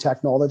 developing the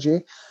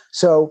technology.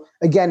 So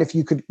again, if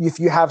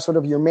you have sort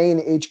of your main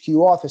HQ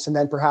office and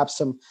then perhaps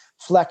some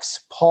flex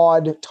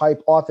pod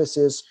type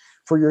offices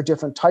for your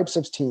different types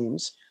of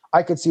teams,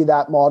 I could see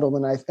that model.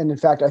 And in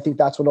fact, I think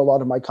that's what a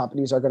lot of my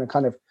companies are going to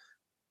kind of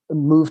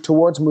move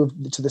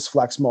to this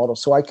flex model.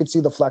 So I could see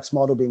the flex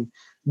model being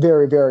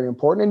very, very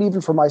important. And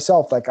even for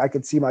myself, like I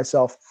could see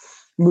myself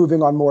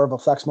moving on more of a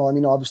flex model. I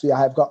mean, obviously I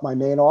have got my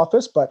main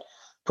office, but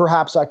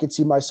perhaps I could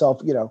see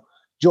myself,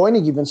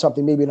 joining even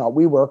something, maybe not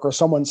WeWork or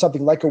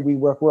something like a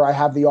WeWork where I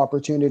have the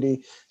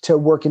opportunity to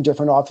work in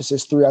different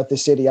offices throughout the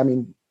city. I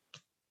mean,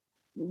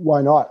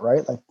 why not,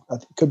 right? Like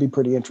it could be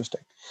pretty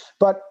interesting.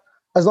 But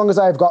as long as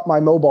I've got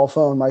my mobile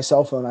phone, my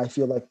cell phone, I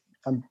feel like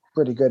I'm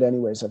pretty good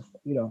anyways. I'm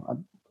doing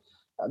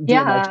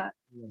my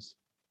things.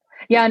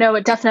 Yeah, no,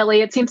 it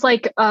seems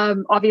like,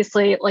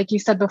 obviously, like you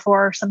said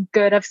before, some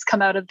good has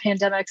come out of the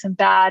pandemic, some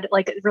bad.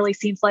 Like it really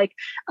seems like,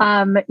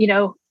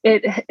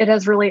 it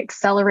has really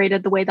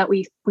accelerated the way that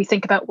we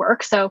think about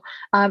work. So,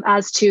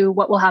 as to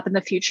what will happen in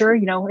the future,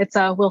 it's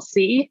a we'll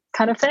see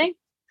kind of thing.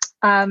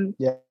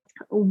 Yeah.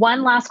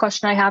 One last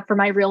question I have for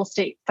my real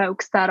estate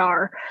folks that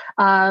are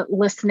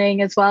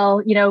listening as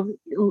well.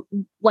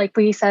 Like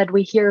we said,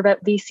 we hear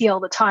about VC all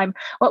the time.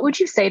 What would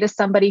you say to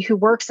somebody who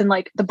works in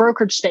like the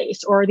brokerage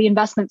space or the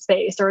investment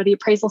space or the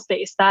appraisal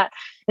space that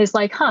is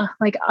like,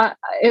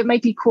 it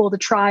might be cool to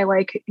try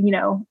like,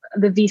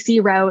 the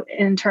VC route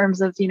in terms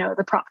of,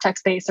 the prop tech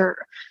space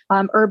or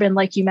urban,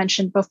 like you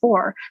mentioned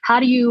before. How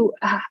do you,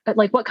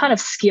 what kind of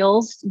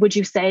skills would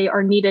you say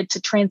are needed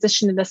to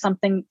transition into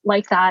something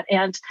like that?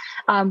 And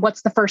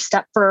what's the first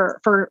step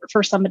for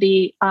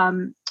somebody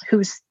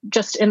who's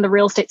just in the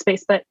real estate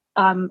space, but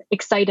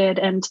excited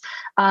and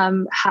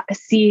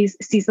sees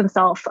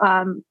themselves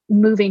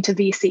moving to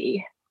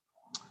VC?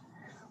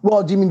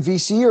 Well, do you mean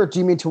VC or do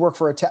you mean to work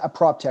for a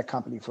prop tech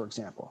company, for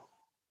example?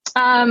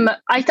 I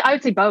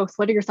would say both.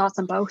 What are your thoughts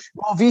on both?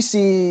 Well,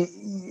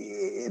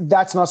 VC,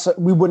 that's not,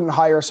 we wouldn't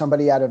hire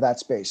somebody out of that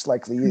space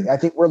likely. Mm-hmm. I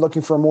think we're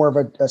looking for more of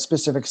a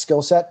specific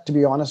skill set, to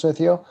be honest with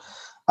you.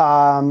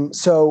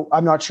 So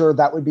I'm not sure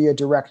that would be a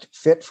direct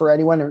fit for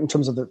anyone in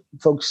terms of the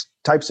folks,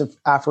 types of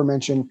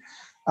aforementioned,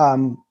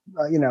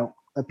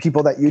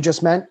 people that you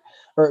just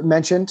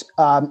mentioned.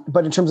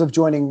 But in terms of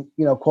joining,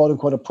 quote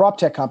unquote, a prop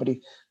tech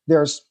company,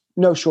 there's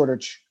no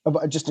shortage of,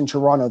 just in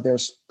Toronto,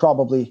 there's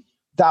probably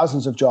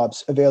thousands of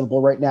jobs available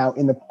right now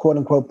in the quote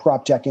unquote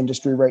prop tech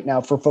industry right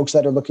now for folks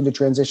that are looking to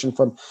transition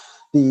from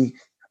the,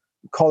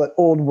 call it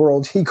old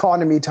world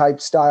economy type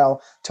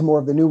style to more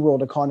of the new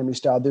world economy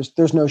style.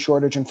 There's no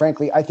shortage. And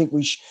frankly, I think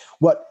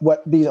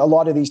a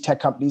lot of these tech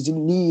companies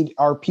need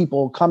are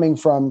people coming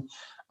from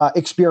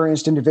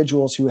experienced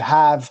individuals who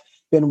have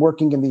been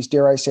working in these,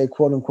 dare I say,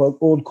 quote unquote,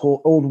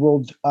 old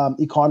world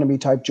economy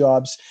type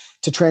jobs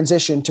to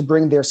transition, to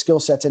bring their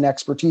skill sets and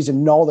expertise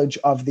and knowledge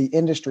of the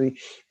industry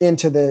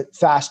into the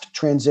fast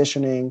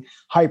transitioning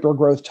hyper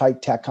growth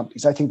type tech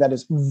companies. I think that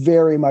is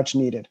very much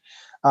needed.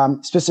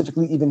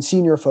 Specifically, even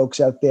senior folks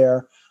out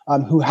there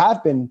who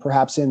have been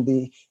perhaps in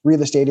the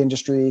real estate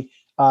industry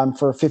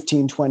for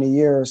 15, 20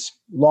 years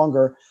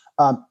longer.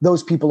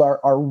 Those people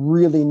are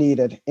really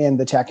needed in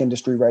the tech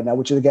industry right now,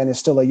 which again is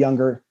still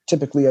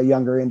typically a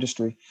younger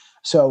industry.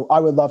 So I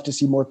would love to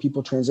see more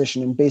people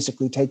transition and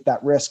basically take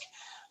that risk,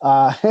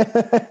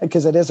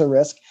 because it is a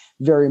risk,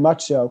 very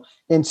much so,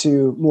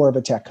 into more of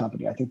a tech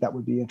company. I think that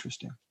would be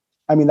interesting.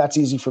 I mean, that's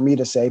easy for me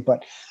to say,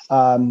 but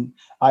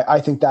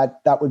I think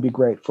that would be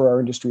great for our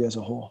industry as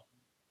a whole.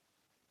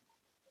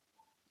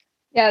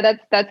 Yeah,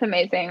 that's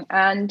amazing.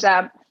 And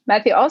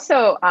Matthew,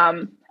 also,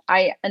 I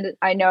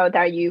know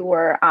that you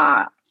were,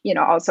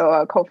 also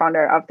a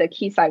co-founder of the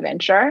Quayside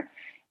Venture,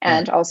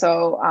 and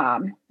also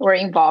were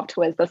involved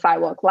with the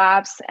Sidewalk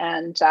Labs.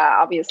 And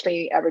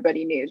obviously,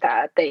 everybody knew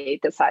that they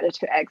decided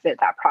to exit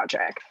that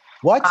project.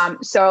 What?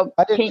 So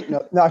I didn't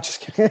know. No,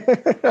 just kidding.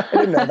 I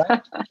didn't know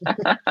that.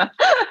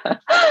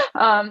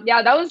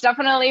 That was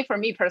definitely, for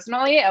me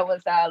personally, it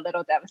was a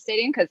little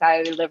devastating because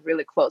I live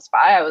really close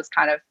by. I was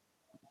kind of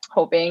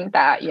hoping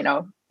that,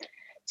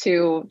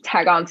 to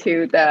tag on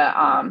to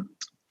the,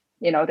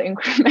 the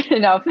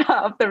increment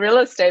of the real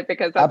estate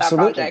because of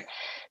Absolutely. that project.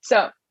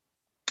 So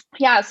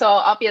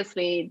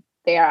obviously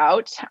they are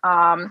out.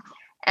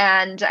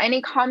 And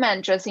any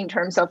comment just in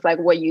terms of like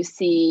what you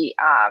see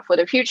for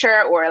the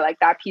future, or like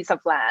that piece of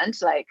land,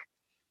 like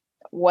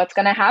what's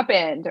going to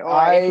happen,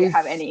 or if you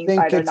have any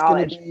insider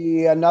knowledge? It's going to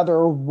be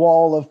another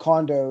wall of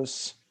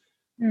condos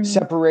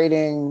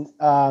separating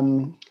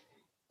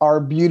our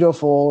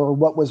beautiful, or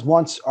what was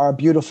once our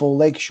beautiful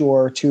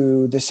lakeshore,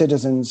 to the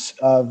citizens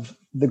of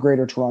the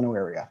Greater Toronto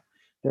area.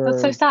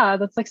 That's so sad.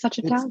 That's like such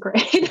a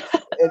downgrade.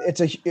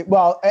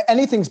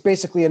 Anything's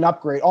basically an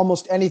upgrade.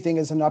 Almost anything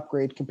is an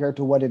upgrade compared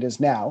to what it is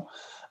now.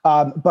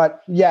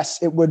 But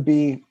yes, it would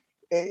be.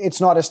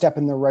 It's not a step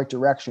in the right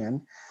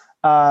direction.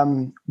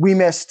 We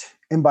missed,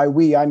 and by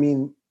we, I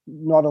mean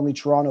not only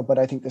Toronto, but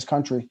I think this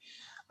country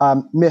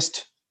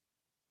missed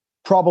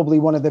probably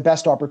one of the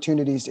best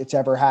opportunities it's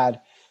ever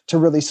had to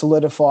really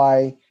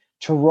solidify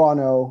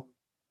Toronto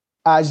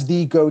as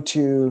the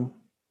go-to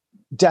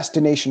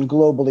destination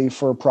globally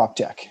for prop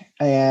tech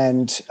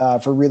and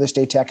for real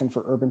estate tech and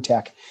for urban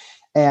tech.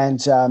 And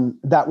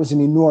that was an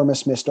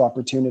enormous missed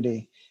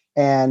opportunity,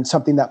 and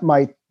something that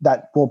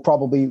will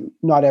probably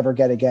not ever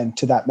get again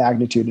to that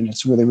magnitude. And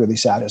it's really, really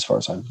sad as far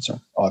as I'm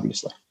concerned,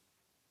 obviously.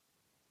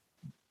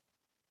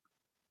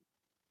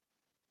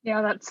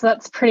 Yeah,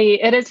 that's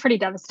pretty. It is pretty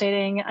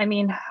devastating. I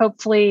mean,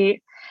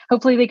 hopefully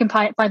they can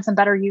find some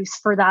better use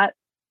for that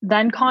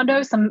than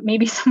condo, some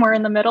maybe somewhere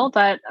in the middle.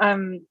 But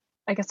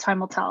I guess time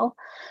will tell.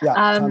 Yeah,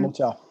 time will Um,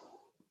 tell.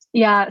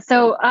 yeah,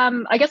 so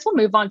I guess we'll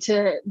move on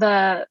to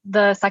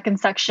the second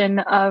section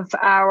of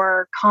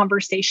our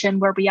conversation,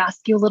 where we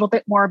ask you a little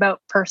bit more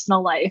about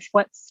personal life.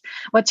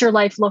 What's your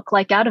life look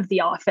like out of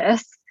the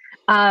office,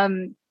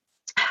 um,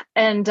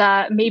 and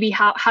maybe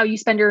how you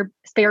spend your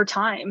spare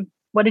time.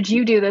 What did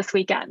you do this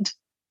weekend?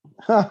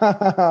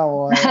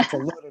 Well, that's a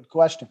loaded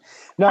question.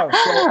 No,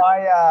 so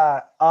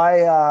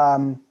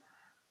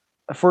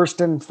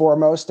first and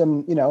foremost,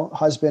 I'm,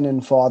 husband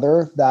and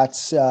father.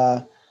 That's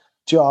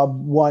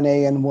job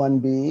 1A and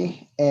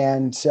 1B.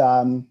 And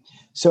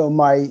so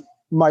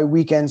my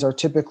weekends are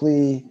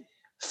typically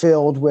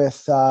filled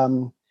with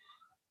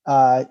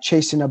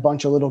chasing a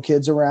bunch of little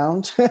kids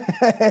around,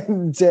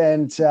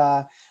 and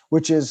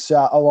which is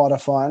a lot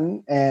of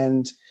fun.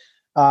 And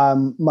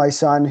my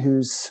son,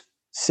 who's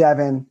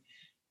 7,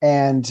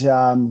 and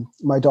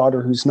my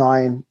daughter, who's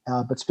 9,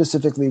 but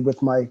specifically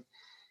with my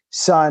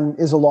son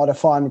is a lot of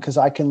fun because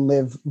I can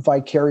live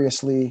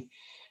vicariously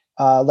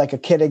like a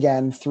kid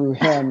again through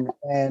him,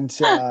 and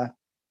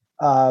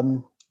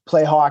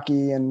play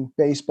hockey and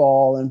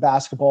baseball and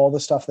basketball, the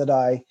stuff that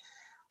I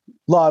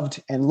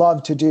loved and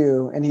love to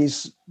do. And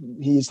he's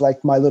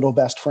like my little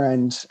best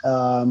friend,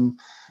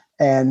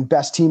 and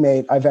best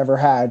teammate I've ever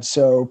had.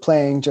 So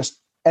playing just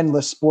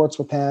endless sports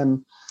with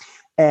him,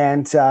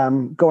 and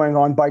going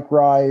on bike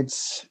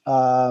rides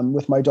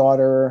with my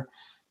daughter,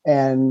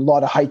 and a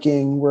lot of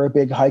hiking. We're a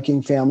big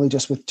hiking family,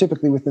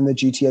 typically within the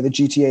GTA. The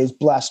GTA is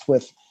blessed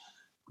with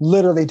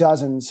literally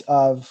dozens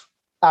of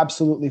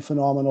absolutely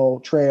phenomenal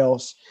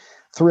trails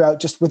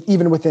throughout,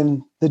 even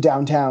within the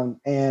downtown.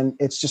 And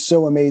it's just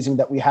so amazing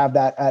that we have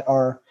that at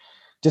our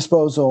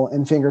disposal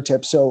and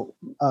fingertips. So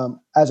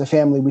as a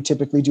family, we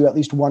typically do at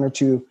least 1 or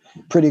 2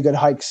 pretty good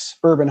hikes,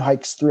 urban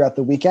hikes throughout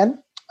the weekend.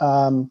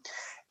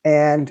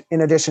 And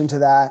in addition to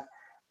that,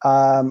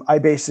 I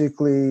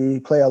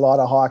basically play a lot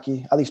of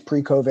hockey, at least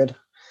pre-COVID,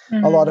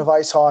 a lot of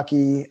ice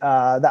hockey.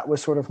 That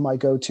was sort of my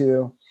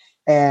go-to,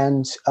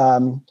 and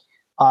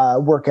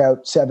work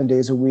out 7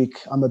 days a week.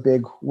 I'm a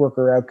big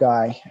worker out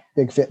guy,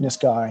 big fitness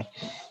guy,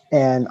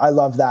 and I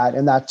love that.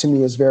 And that to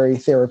me is very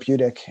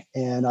therapeutic,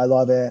 and I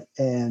love it.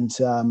 And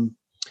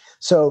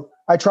so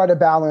I try to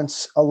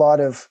balance a lot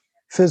of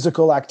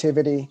physical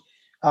activity,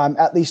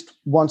 at least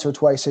once or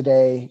twice a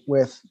day,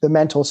 with the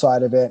mental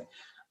side of it,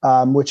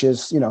 which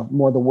is,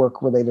 more the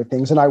work related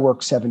things. And I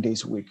work 7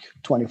 days a week,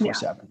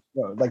 24/7.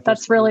 Like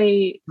That's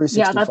really,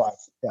 365.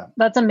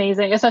 That's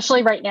amazing.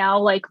 Especially right now,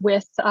 like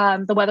with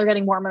the weather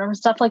getting warmer and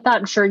stuff like that.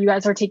 I'm sure you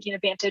guys are taking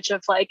advantage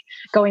of like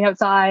going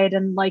outside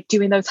and like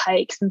doing those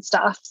hikes and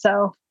stuff.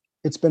 So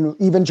it's been,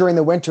 even during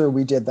the winter,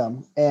 we did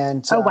them.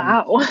 And oh,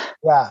 wow.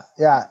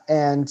 Yeah.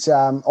 And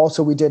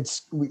also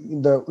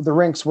the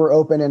rinks were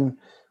open, and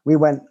we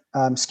went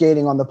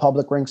skating on the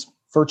public rinks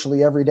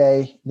virtually every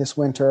day this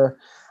winter.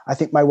 I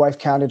think my wife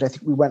counted, I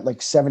think we went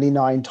like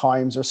 79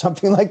 times or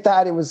something like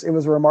that. It was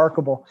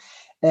remarkable.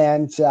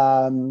 And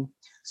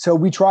so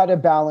we try to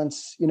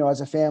balance,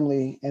 as a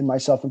family, and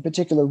myself in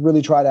particular,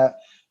 really try to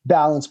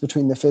balance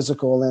between the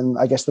physical and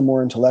I guess the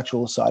more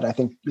intellectual side. I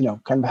think,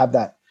 kind of have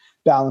that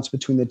balance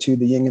between the two,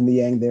 the yin and the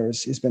yang there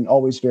has been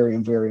always very,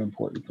 very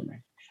important for me.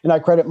 And I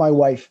credit my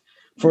wife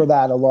for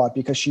that a lot,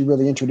 because she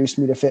really introduced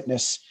me to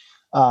fitness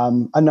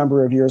a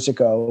number of years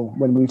ago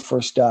when we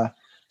first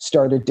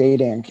started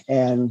dating.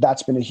 And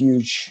that's been a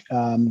huge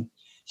thing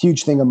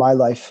in my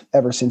life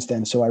ever since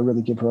then. So I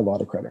really give her a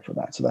lot of credit for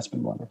that. So that's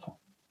been wonderful.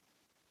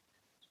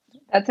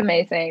 That's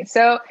amazing.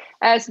 So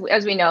as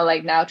we know,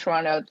 like now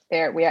Toronto,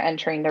 we are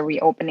entering the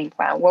reopening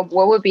plan. What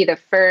would be the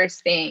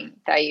first thing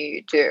that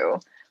you do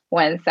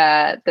once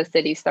the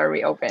city start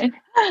reopening?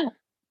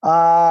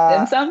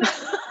 Dim sum?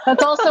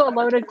 That's also a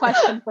loaded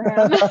question for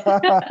him.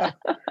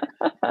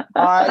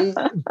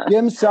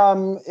 Dim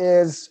sum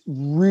is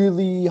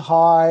really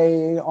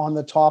high on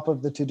the top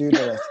of the to-do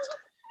list,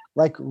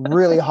 like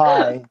really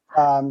high.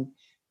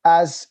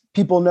 As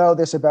people know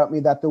this about me,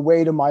 that the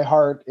way to my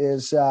heart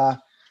is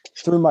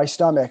through my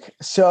stomach.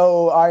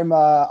 So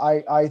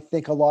I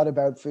think a lot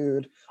about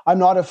food. I'm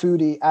not a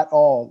foodie at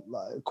all,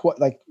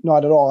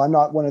 not at all. I'm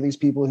not one of these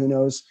people who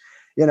knows,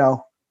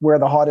 where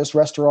the hottest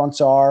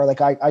restaurants are. Like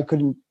I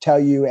couldn't tell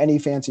you any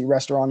fancy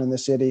restaurant in the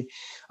city.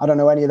 I don't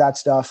know any of that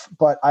stuff,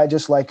 but I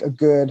just like a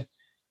good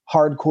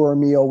hardcore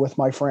meal with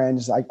my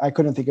friends. I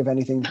couldn't think of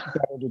anything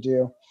better to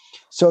do.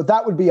 So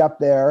that would be up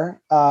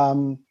there.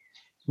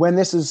 When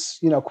this is,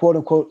 quote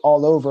unquote,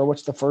 all over,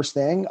 what's the first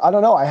thing? I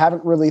don't know. I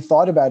haven't really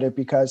thought about it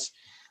because,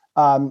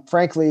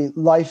 frankly,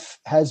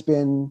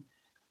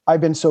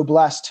 I've been so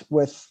blessed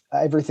with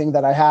everything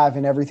that I have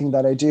and everything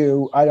that I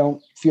do. I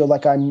don't feel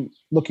like I'm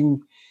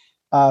looking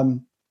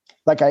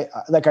like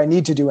I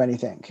need to do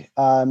anything.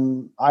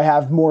 I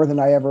have more than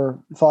I ever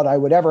thought I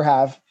would ever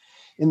have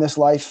in this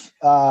life.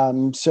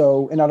 And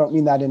I don't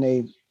mean that in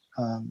a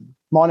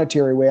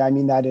monetary way. I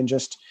mean that in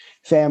just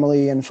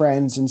family and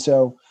friends. And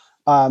so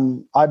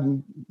I'm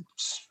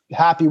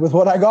happy with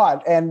what I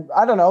got. And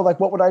I don't know, like,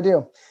 what would I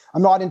do?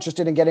 I'm not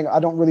interested in I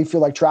don't really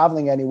feel like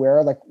traveling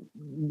anywhere. Like,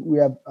 we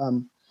have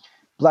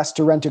blessed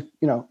to rent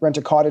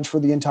a cottage for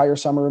the entire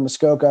summer in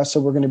Muskoka. So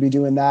we're going to be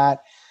doing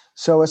that.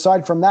 So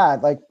aside from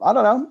that, like, I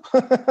don't know.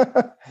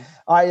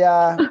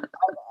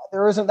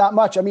 There isn't that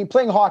much. I mean,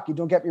 playing hockey,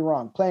 don't get me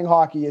wrong. Playing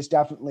hockey is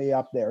definitely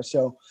up there.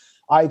 So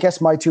I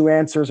guess my two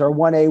answers are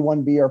 1A,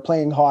 1B, are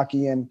playing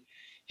hockey and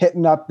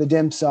hitting up the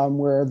dim sum,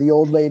 where the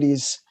old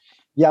ladies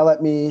yell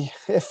at me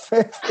if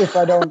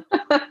I don't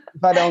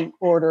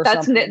order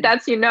something.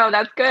 That's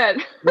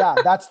good. Yeah,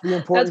 that's the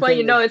important That's why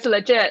thing. It's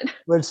legit.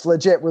 It's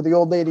legit, where the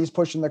old ladies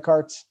pushing the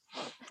carts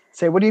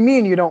say, "What do you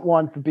mean you don't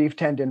want the beef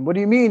tendon? What do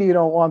you mean you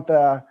don't want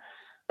the,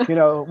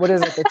 what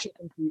is it, the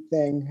chicken feet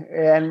thing?"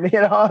 And,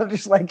 I'm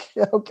just like,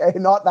 okay,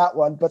 not that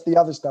one, but the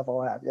other stuff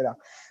I'll have,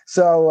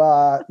 So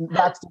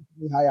that's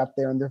definitely high up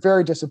there. And they're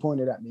very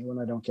disappointed at me when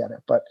I don't get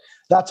it. But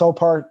that's all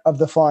part of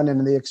the fun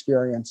and the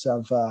experience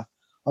of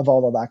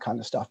all of that kind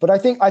of stuff. But I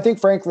think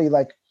frankly,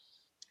 like,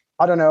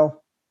 I don't know,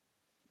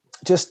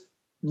 just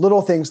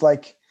little things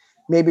like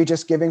maybe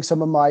just giving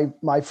some of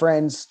my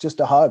friends just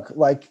a hug.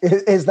 Like,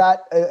 is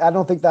that, I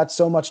don't think that's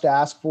so much to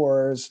ask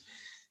for, is,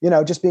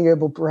 just being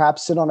able to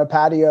perhaps sit on a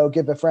patio,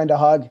 give a friend a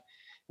hug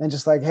and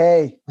just like,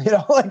 hey,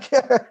 like,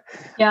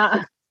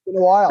 yeah, in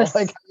a while,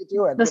 like, how you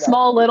doing? The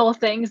small little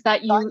things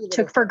that you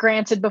took for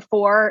granted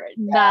before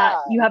that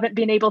you haven't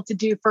been able to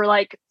do for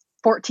like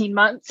 14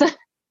 months.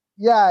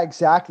 Yeah,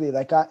 exactly.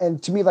 Like,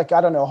 and to me, like,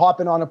 I don't know,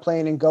 hopping on a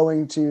plane and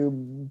going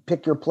to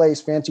pick your place,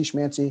 fancy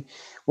schmancy,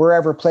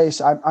 wherever place,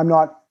 I'm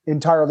not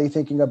entirely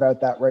thinking about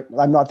that, right?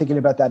 I'm not thinking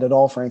about that at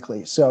all,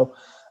 frankly. So,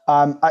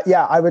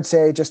 I would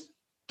say just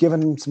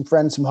giving some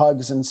friends some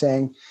hugs and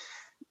saying,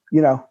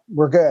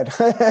 we're good.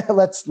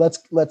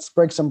 let's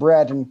break some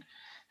bread and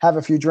have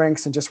a few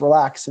drinks and just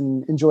relax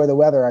and enjoy the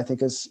weather, I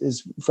think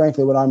is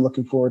frankly what I'm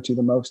looking forward to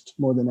the most,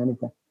 more than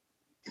anything.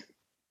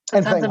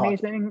 That sounds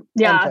amazing. Hockey.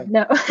 Yeah,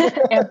 no,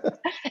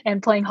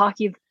 and playing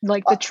hockey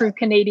like the true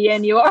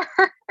Canadian you are.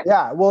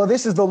 Yeah, well,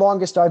 this is the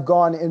longest I've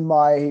gone in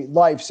my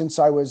life since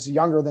I was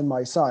younger than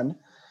my son,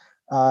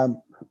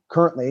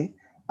 currently,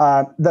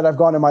 that I've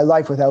gone in my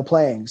life without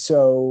playing.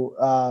 So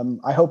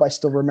I hope I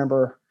still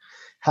remember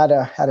how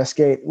to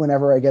skate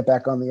whenever I get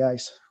back on the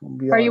ice.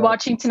 Are you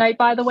watching tonight,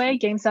 by the way,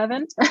 Game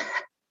 7?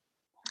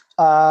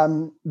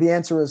 The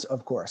answer is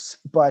of course,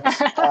 but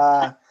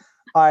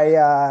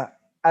I.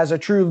 As a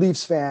true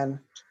Leafs fan,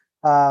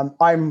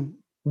 I'm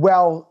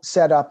well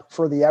set up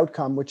for the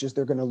outcome, which is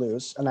they're going to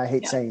lose. And I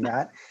hate saying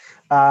that.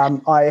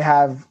 I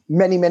have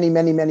many, many,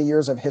 many, many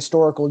years of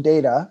historical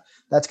data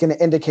that's going to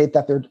indicate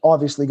that they're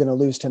obviously going to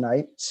lose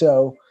tonight.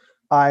 So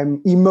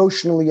I'm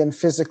emotionally and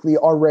physically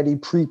already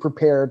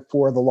pre-prepared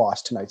for the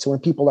loss tonight. So when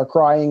people are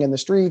crying in the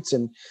streets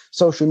and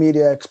social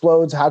media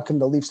explodes, how come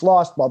the Leafs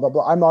lost, blah, blah,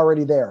 blah, I'm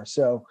already there.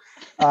 So,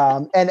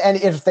 and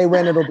if they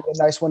win, it'll be a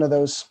nice one of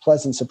those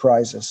pleasant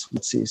surprises.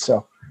 Let's see.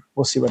 So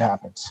we'll see what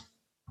happens.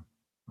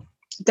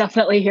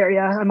 Definitely hear you.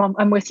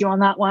 I'm with you on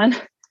that one.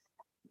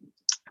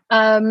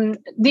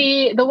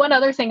 The one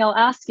other thing I'll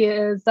ask you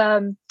is,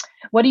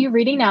 what are you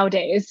reading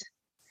nowadays?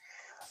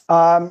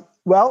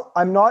 Well,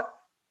 I'm not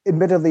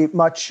admittedly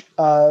much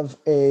of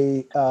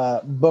a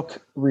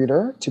book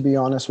reader, to be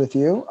honest with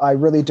you. I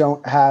really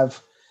don't have,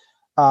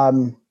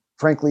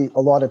 frankly,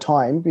 a lot of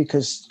time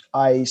because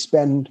I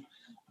spend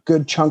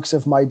good chunks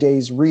of my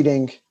days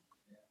reading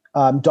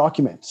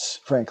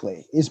documents,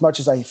 frankly, as much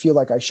as I feel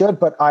like I should.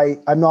 But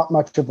I'm not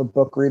much of a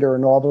book reader, a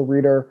novel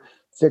reader,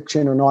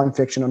 fiction or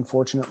nonfiction,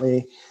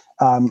 unfortunately.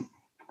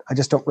 I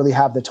just don't really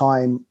have the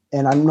time.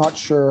 And I'm not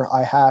sure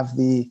I have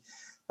the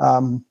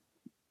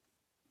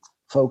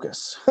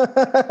focus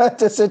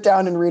to sit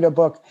down and read a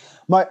book.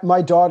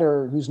 My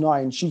daughter, who's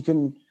 9, she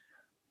can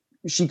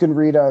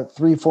read a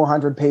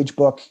 300-400 page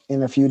book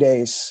in a few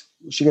days.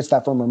 She gets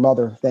that from her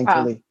mother,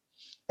 thankfully. Wow.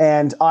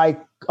 And I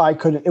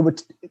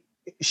couldn't.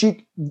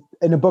 She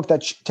in a book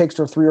that takes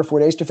her 3 or 4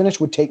 days to finish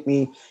would take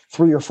me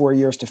 3 or 4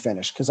 years to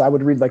finish, because I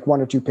would read like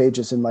 1 or 2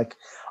 pages and like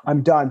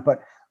I'm done.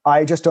 But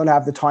I just don't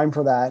have the time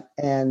for that.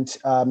 And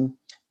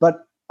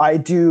but I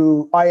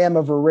am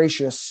a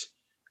voracious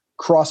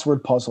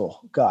crossword puzzle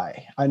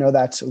guy. I know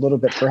that's a little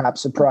bit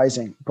perhaps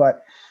surprising,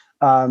 but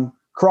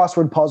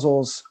crossword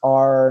puzzles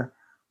are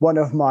one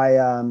of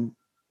my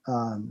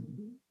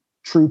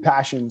true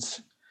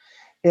passions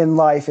in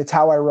life. It's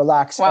how I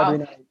relax every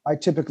night. I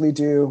typically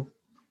do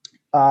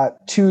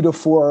 2 to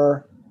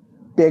 4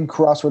 big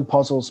crossword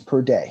puzzles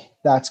per day.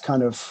 That's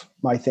kind of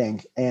my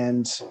thing.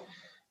 And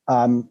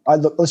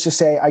let's just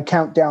say I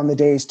count down the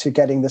days to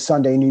getting the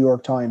Sunday New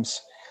York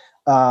Times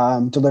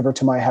delivered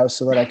to my house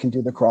so that I can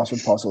do the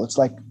crossword puzzle. It's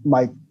like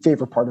my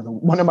favorite part of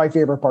one of my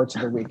favorite parts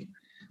of the week.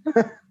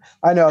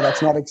 I know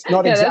that's not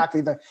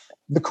exactly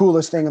the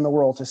coolest thing in the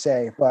world to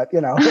say, but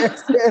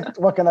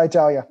what can I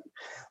tell you?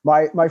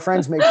 My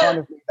friends make fun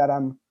of me that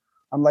I'm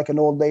like an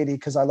old lady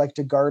because I like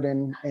to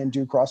garden and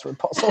do crossword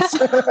puzzles.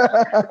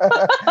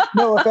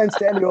 No offense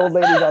to any old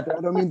ladies out there.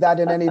 I don't mean that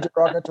in any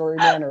derogatory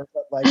manner,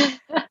 but like,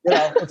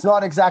 it's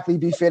not exactly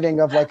befitting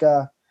of like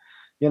a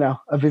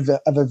of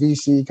a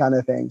VC kind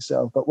of thing.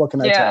 So, but what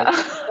can I tell you?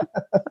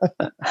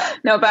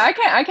 No, but I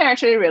can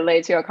actually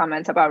relate to your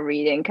comments about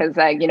reading, because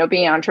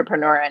being an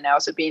entrepreneur and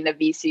also being in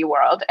the VC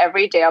world,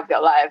 every day of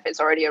your life is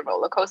already a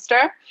roller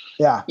coaster.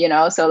 Yeah.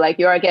 So like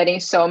you are getting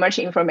so much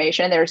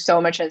information. There's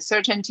so much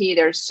uncertainty.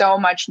 There's so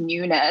much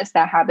newness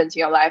that happens in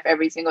your life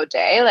every single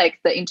day. Like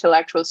the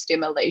intellectual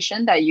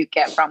stimulation that you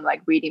get from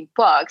like reading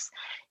books,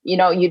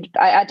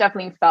 I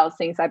definitely felt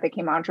since I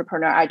became an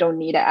entrepreneur, I don't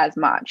need it as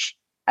much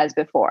as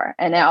before.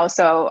 And then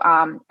also,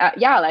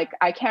 like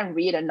I can't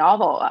read a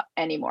novel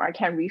anymore. I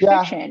can't read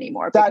fiction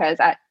anymore because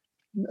that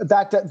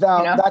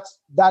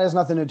has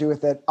nothing to do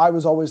with it. I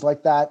was always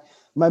like that.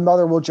 My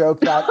mother will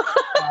joke that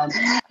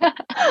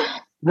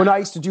when I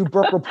used to do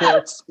book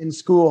reports in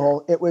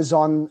school,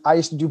 I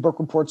used to do book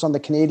reports on the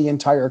Canadian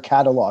Tire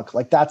catalog.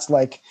 Like that's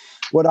like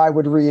what I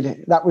would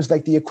read. That was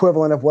like the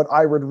equivalent of what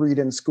I would read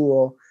in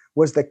school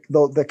was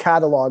the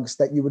catalogs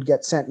that you would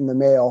get sent in the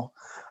mail.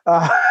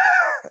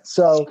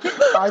 So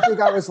I think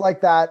I was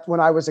like that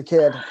when I was a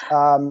kid.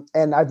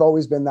 And I've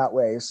always been that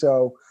way.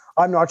 So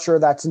I'm not sure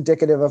that's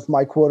indicative of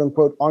my quote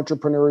unquote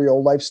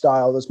entrepreneurial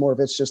lifestyle.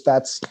 It's just,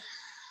 that's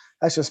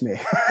just me.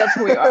 That's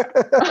who we are.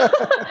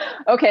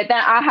 Okay.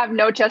 Then I have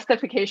no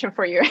justification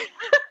for you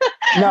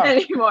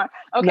anymore.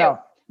 Okay. No.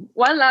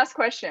 One last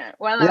question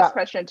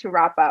to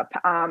wrap up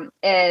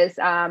is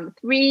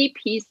 3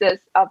 pieces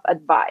of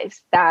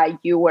advice that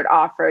you would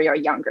offer your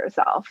younger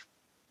self.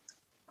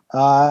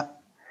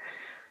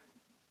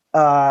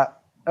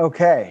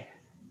 Okay.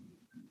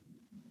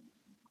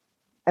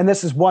 And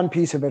this is one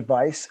piece of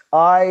advice: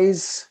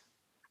 eyes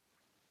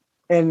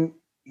and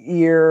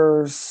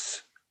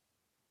ears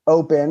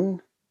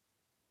open,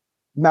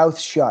 mouth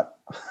shut.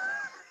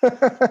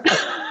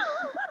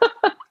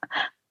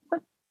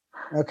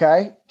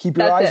 Okay. Keep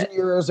your eyes and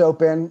ears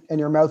open and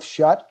your mouth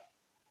shut,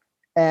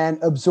 and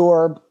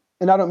absorb.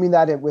 And I don't mean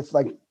that with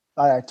like,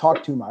 I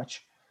talk too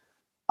much.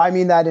 I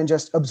mean that in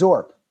just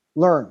absorb,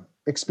 learn,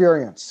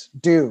 experience,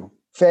 do,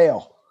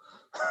 fail,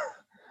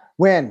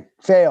 win,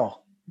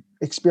 fail,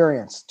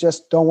 experience.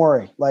 Just don't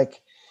worry.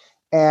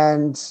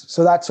 And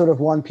so that's sort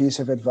of one piece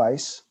of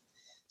advice.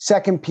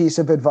 Second piece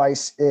of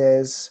advice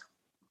is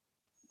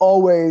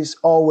always,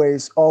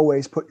 always,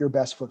 always put your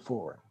best foot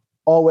forward.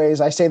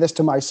 Always. I say this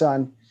to my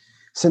son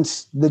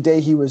since the day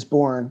he was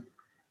born.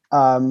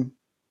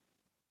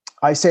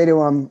 I say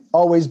to him,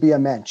 always be a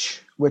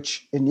mensch,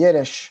 which in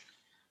Yiddish,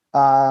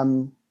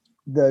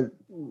 the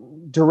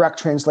direct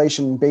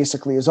translation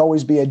basically is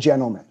always be a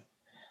gentleman.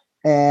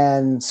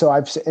 And so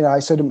I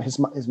said to him,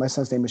 my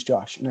son's name is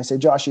Josh. And I say,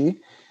 Joshy,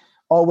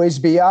 always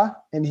be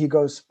and he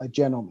goes, a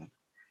gentleman.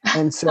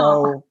 And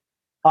so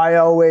I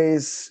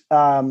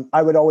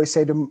would always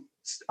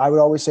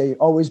say,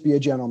 always be a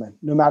gentleman,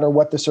 no matter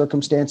what the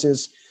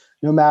circumstances,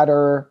 no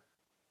matter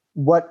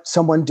what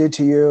someone did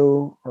to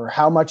you or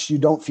how much you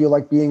don't feel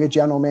like being a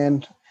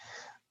gentleman.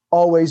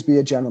 Always be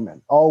a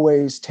gentleman.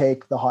 Always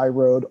take the high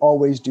road.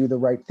 Always do the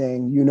right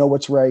thing. You know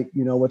what's right.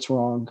 You know what's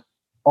wrong.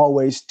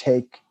 Always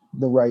take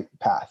the right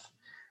path.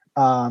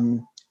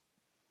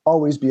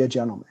 Always be a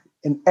gentleman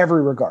in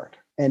every regard.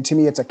 And to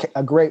me, it's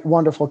a great,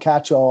 wonderful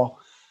catch-all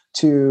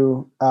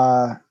to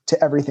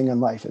everything in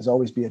life is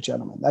always be a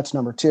gentleman. That's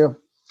number 2.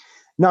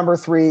 Number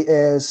 3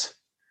 is,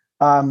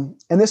 and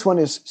this one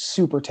is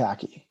super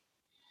tacky,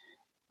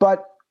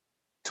 but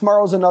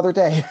tomorrow's another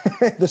day.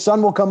 The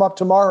sun will come up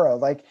tomorrow.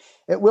 Like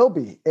it will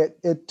be.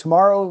 It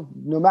tomorrow,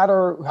 no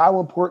matter how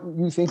important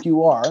you think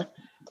you are,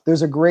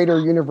 there's a greater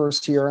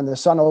universe here, and the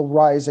sun will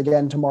rise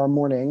again tomorrow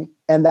morning.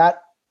 And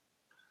that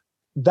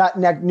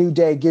new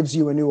day gives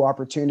you a new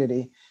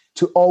opportunity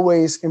to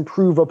always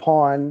improve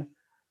upon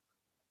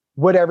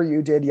whatever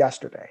you did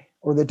yesterday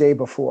or the day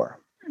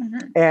before.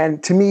 Mm-hmm.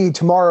 And to me,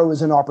 tomorrow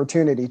is an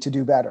opportunity to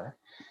do better.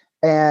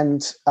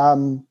 And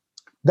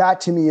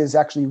that to me is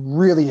actually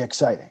really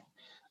exciting.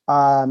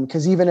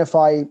 Because even if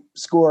I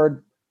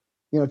scored,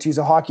 to use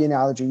a hockey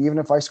analogy, even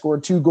if I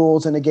scored 2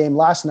 goals in a game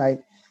last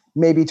night,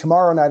 maybe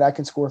tomorrow night I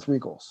can score 3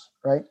 goals,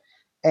 right?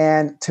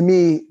 And to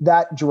me,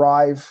 that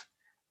drive,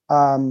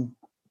 like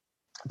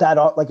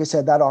I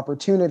said, that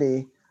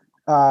opportunity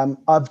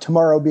of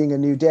tomorrow being a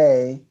new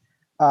day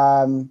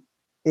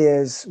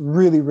is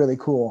really, really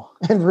cool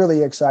and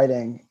really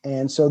exciting.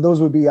 And so those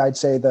would be, I'd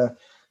say, the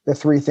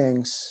 3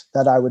 things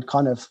that I would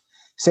kind of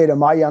say to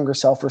my younger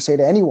self or say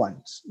to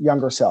anyone's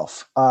younger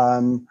self.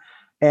 And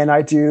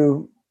I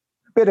do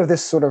a bit of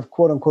this sort of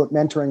quote unquote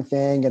mentoring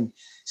thing and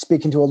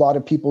speaking to a lot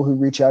of people who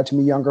reach out to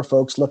me, younger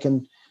folks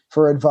looking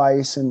for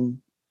advice and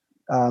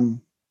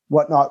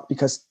whatnot,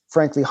 because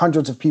frankly,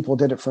 hundreds of people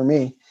did it for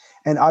me.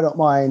 And I don't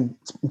mind.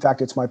 In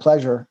fact, it's my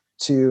pleasure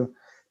to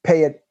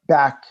pay it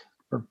back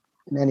or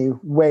in any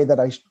way that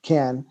I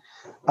can.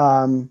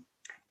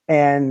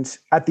 And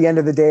at the end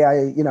of the day,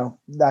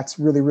 that's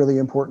really, really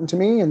important to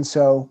me. And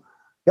so,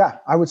 yeah,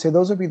 I would say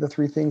those would be the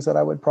 3 things that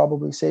I would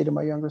probably say to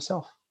my younger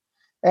self.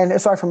 And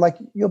aside from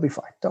you'll be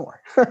fine. Don't worry.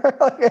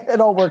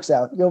 It all works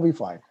out. You'll be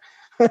fine.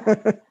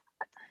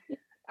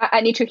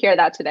 I need to hear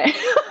that today.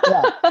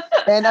 Yeah.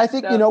 And I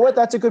think, you know what,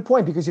 that's a good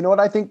point, because you know what,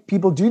 I think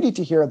people do need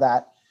to hear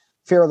that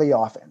fairly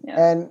often.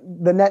 Yeah. And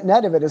the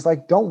net of it is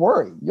like, don't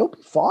worry, you'll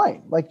be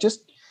fine. Like,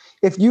 just,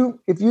 if you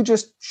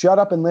just shut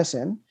up and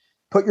listen,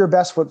 put your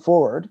best foot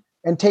forward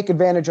and take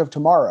advantage of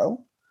tomorrow,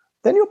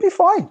 then you'll be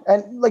fine.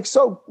 And like,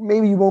 so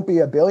maybe you won't be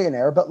a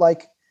billionaire, but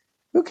like,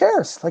 who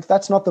cares? Like,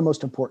 that's not the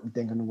most important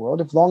thing in the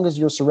world. As long as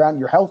you're surrounded,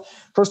 your health.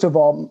 First of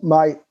all,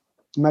 my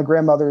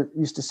grandmother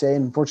used to say,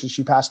 and unfortunately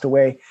she passed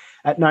away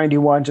at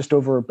 91, just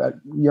over about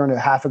a year and a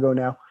half ago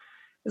now.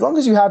 As long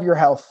as you have your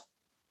health,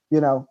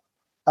 you know,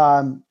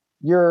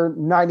 you're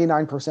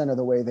 99% of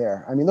the way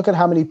there. I mean, look at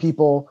how many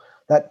people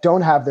that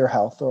don't have their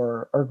health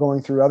or are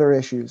going through other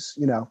issues,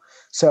 you know.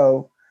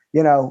 So,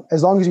 you know,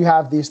 as long as you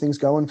have these things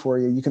going for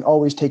you, you can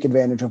always take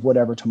advantage of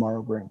whatever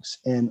tomorrow brings.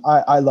 And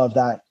I love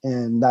that.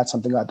 And that's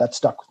something that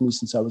stuck with me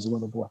since I was a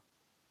little boy.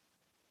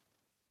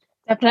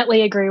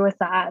 Definitely agree with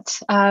that.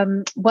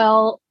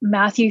 Well,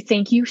 Matthew,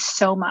 thank you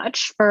so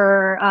much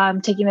for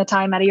taking the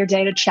time out of your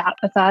day to chat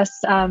with us.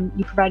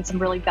 You provided some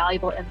really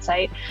valuable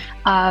insight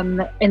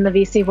in the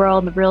VC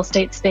world, the real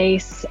estate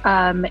space.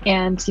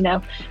 And, you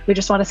know, we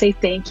just want to say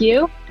thank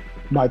you.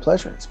 My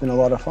pleasure. It's been a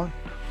lot of fun.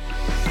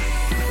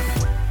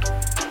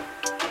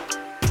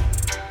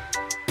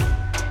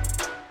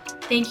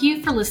 Thank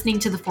you for listening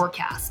to The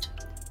Forecast.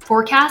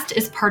 Forecast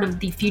is part of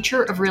the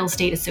Future of Real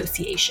Estate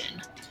Association.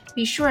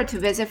 Be sure to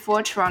visit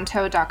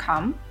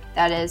foretoronto.com,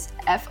 that is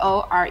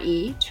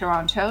FORE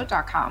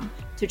Toronto.com,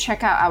 to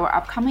check out our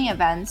upcoming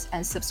events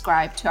and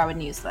subscribe to our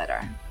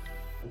newsletter.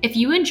 If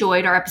you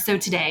enjoyed our episode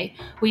today,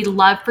 we'd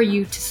love for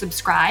you to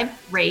subscribe,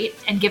 rate,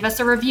 and give us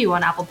a review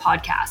on Apple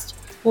Podcast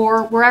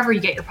or wherever you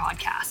get your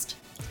podcast.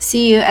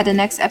 See you at the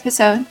next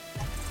episode.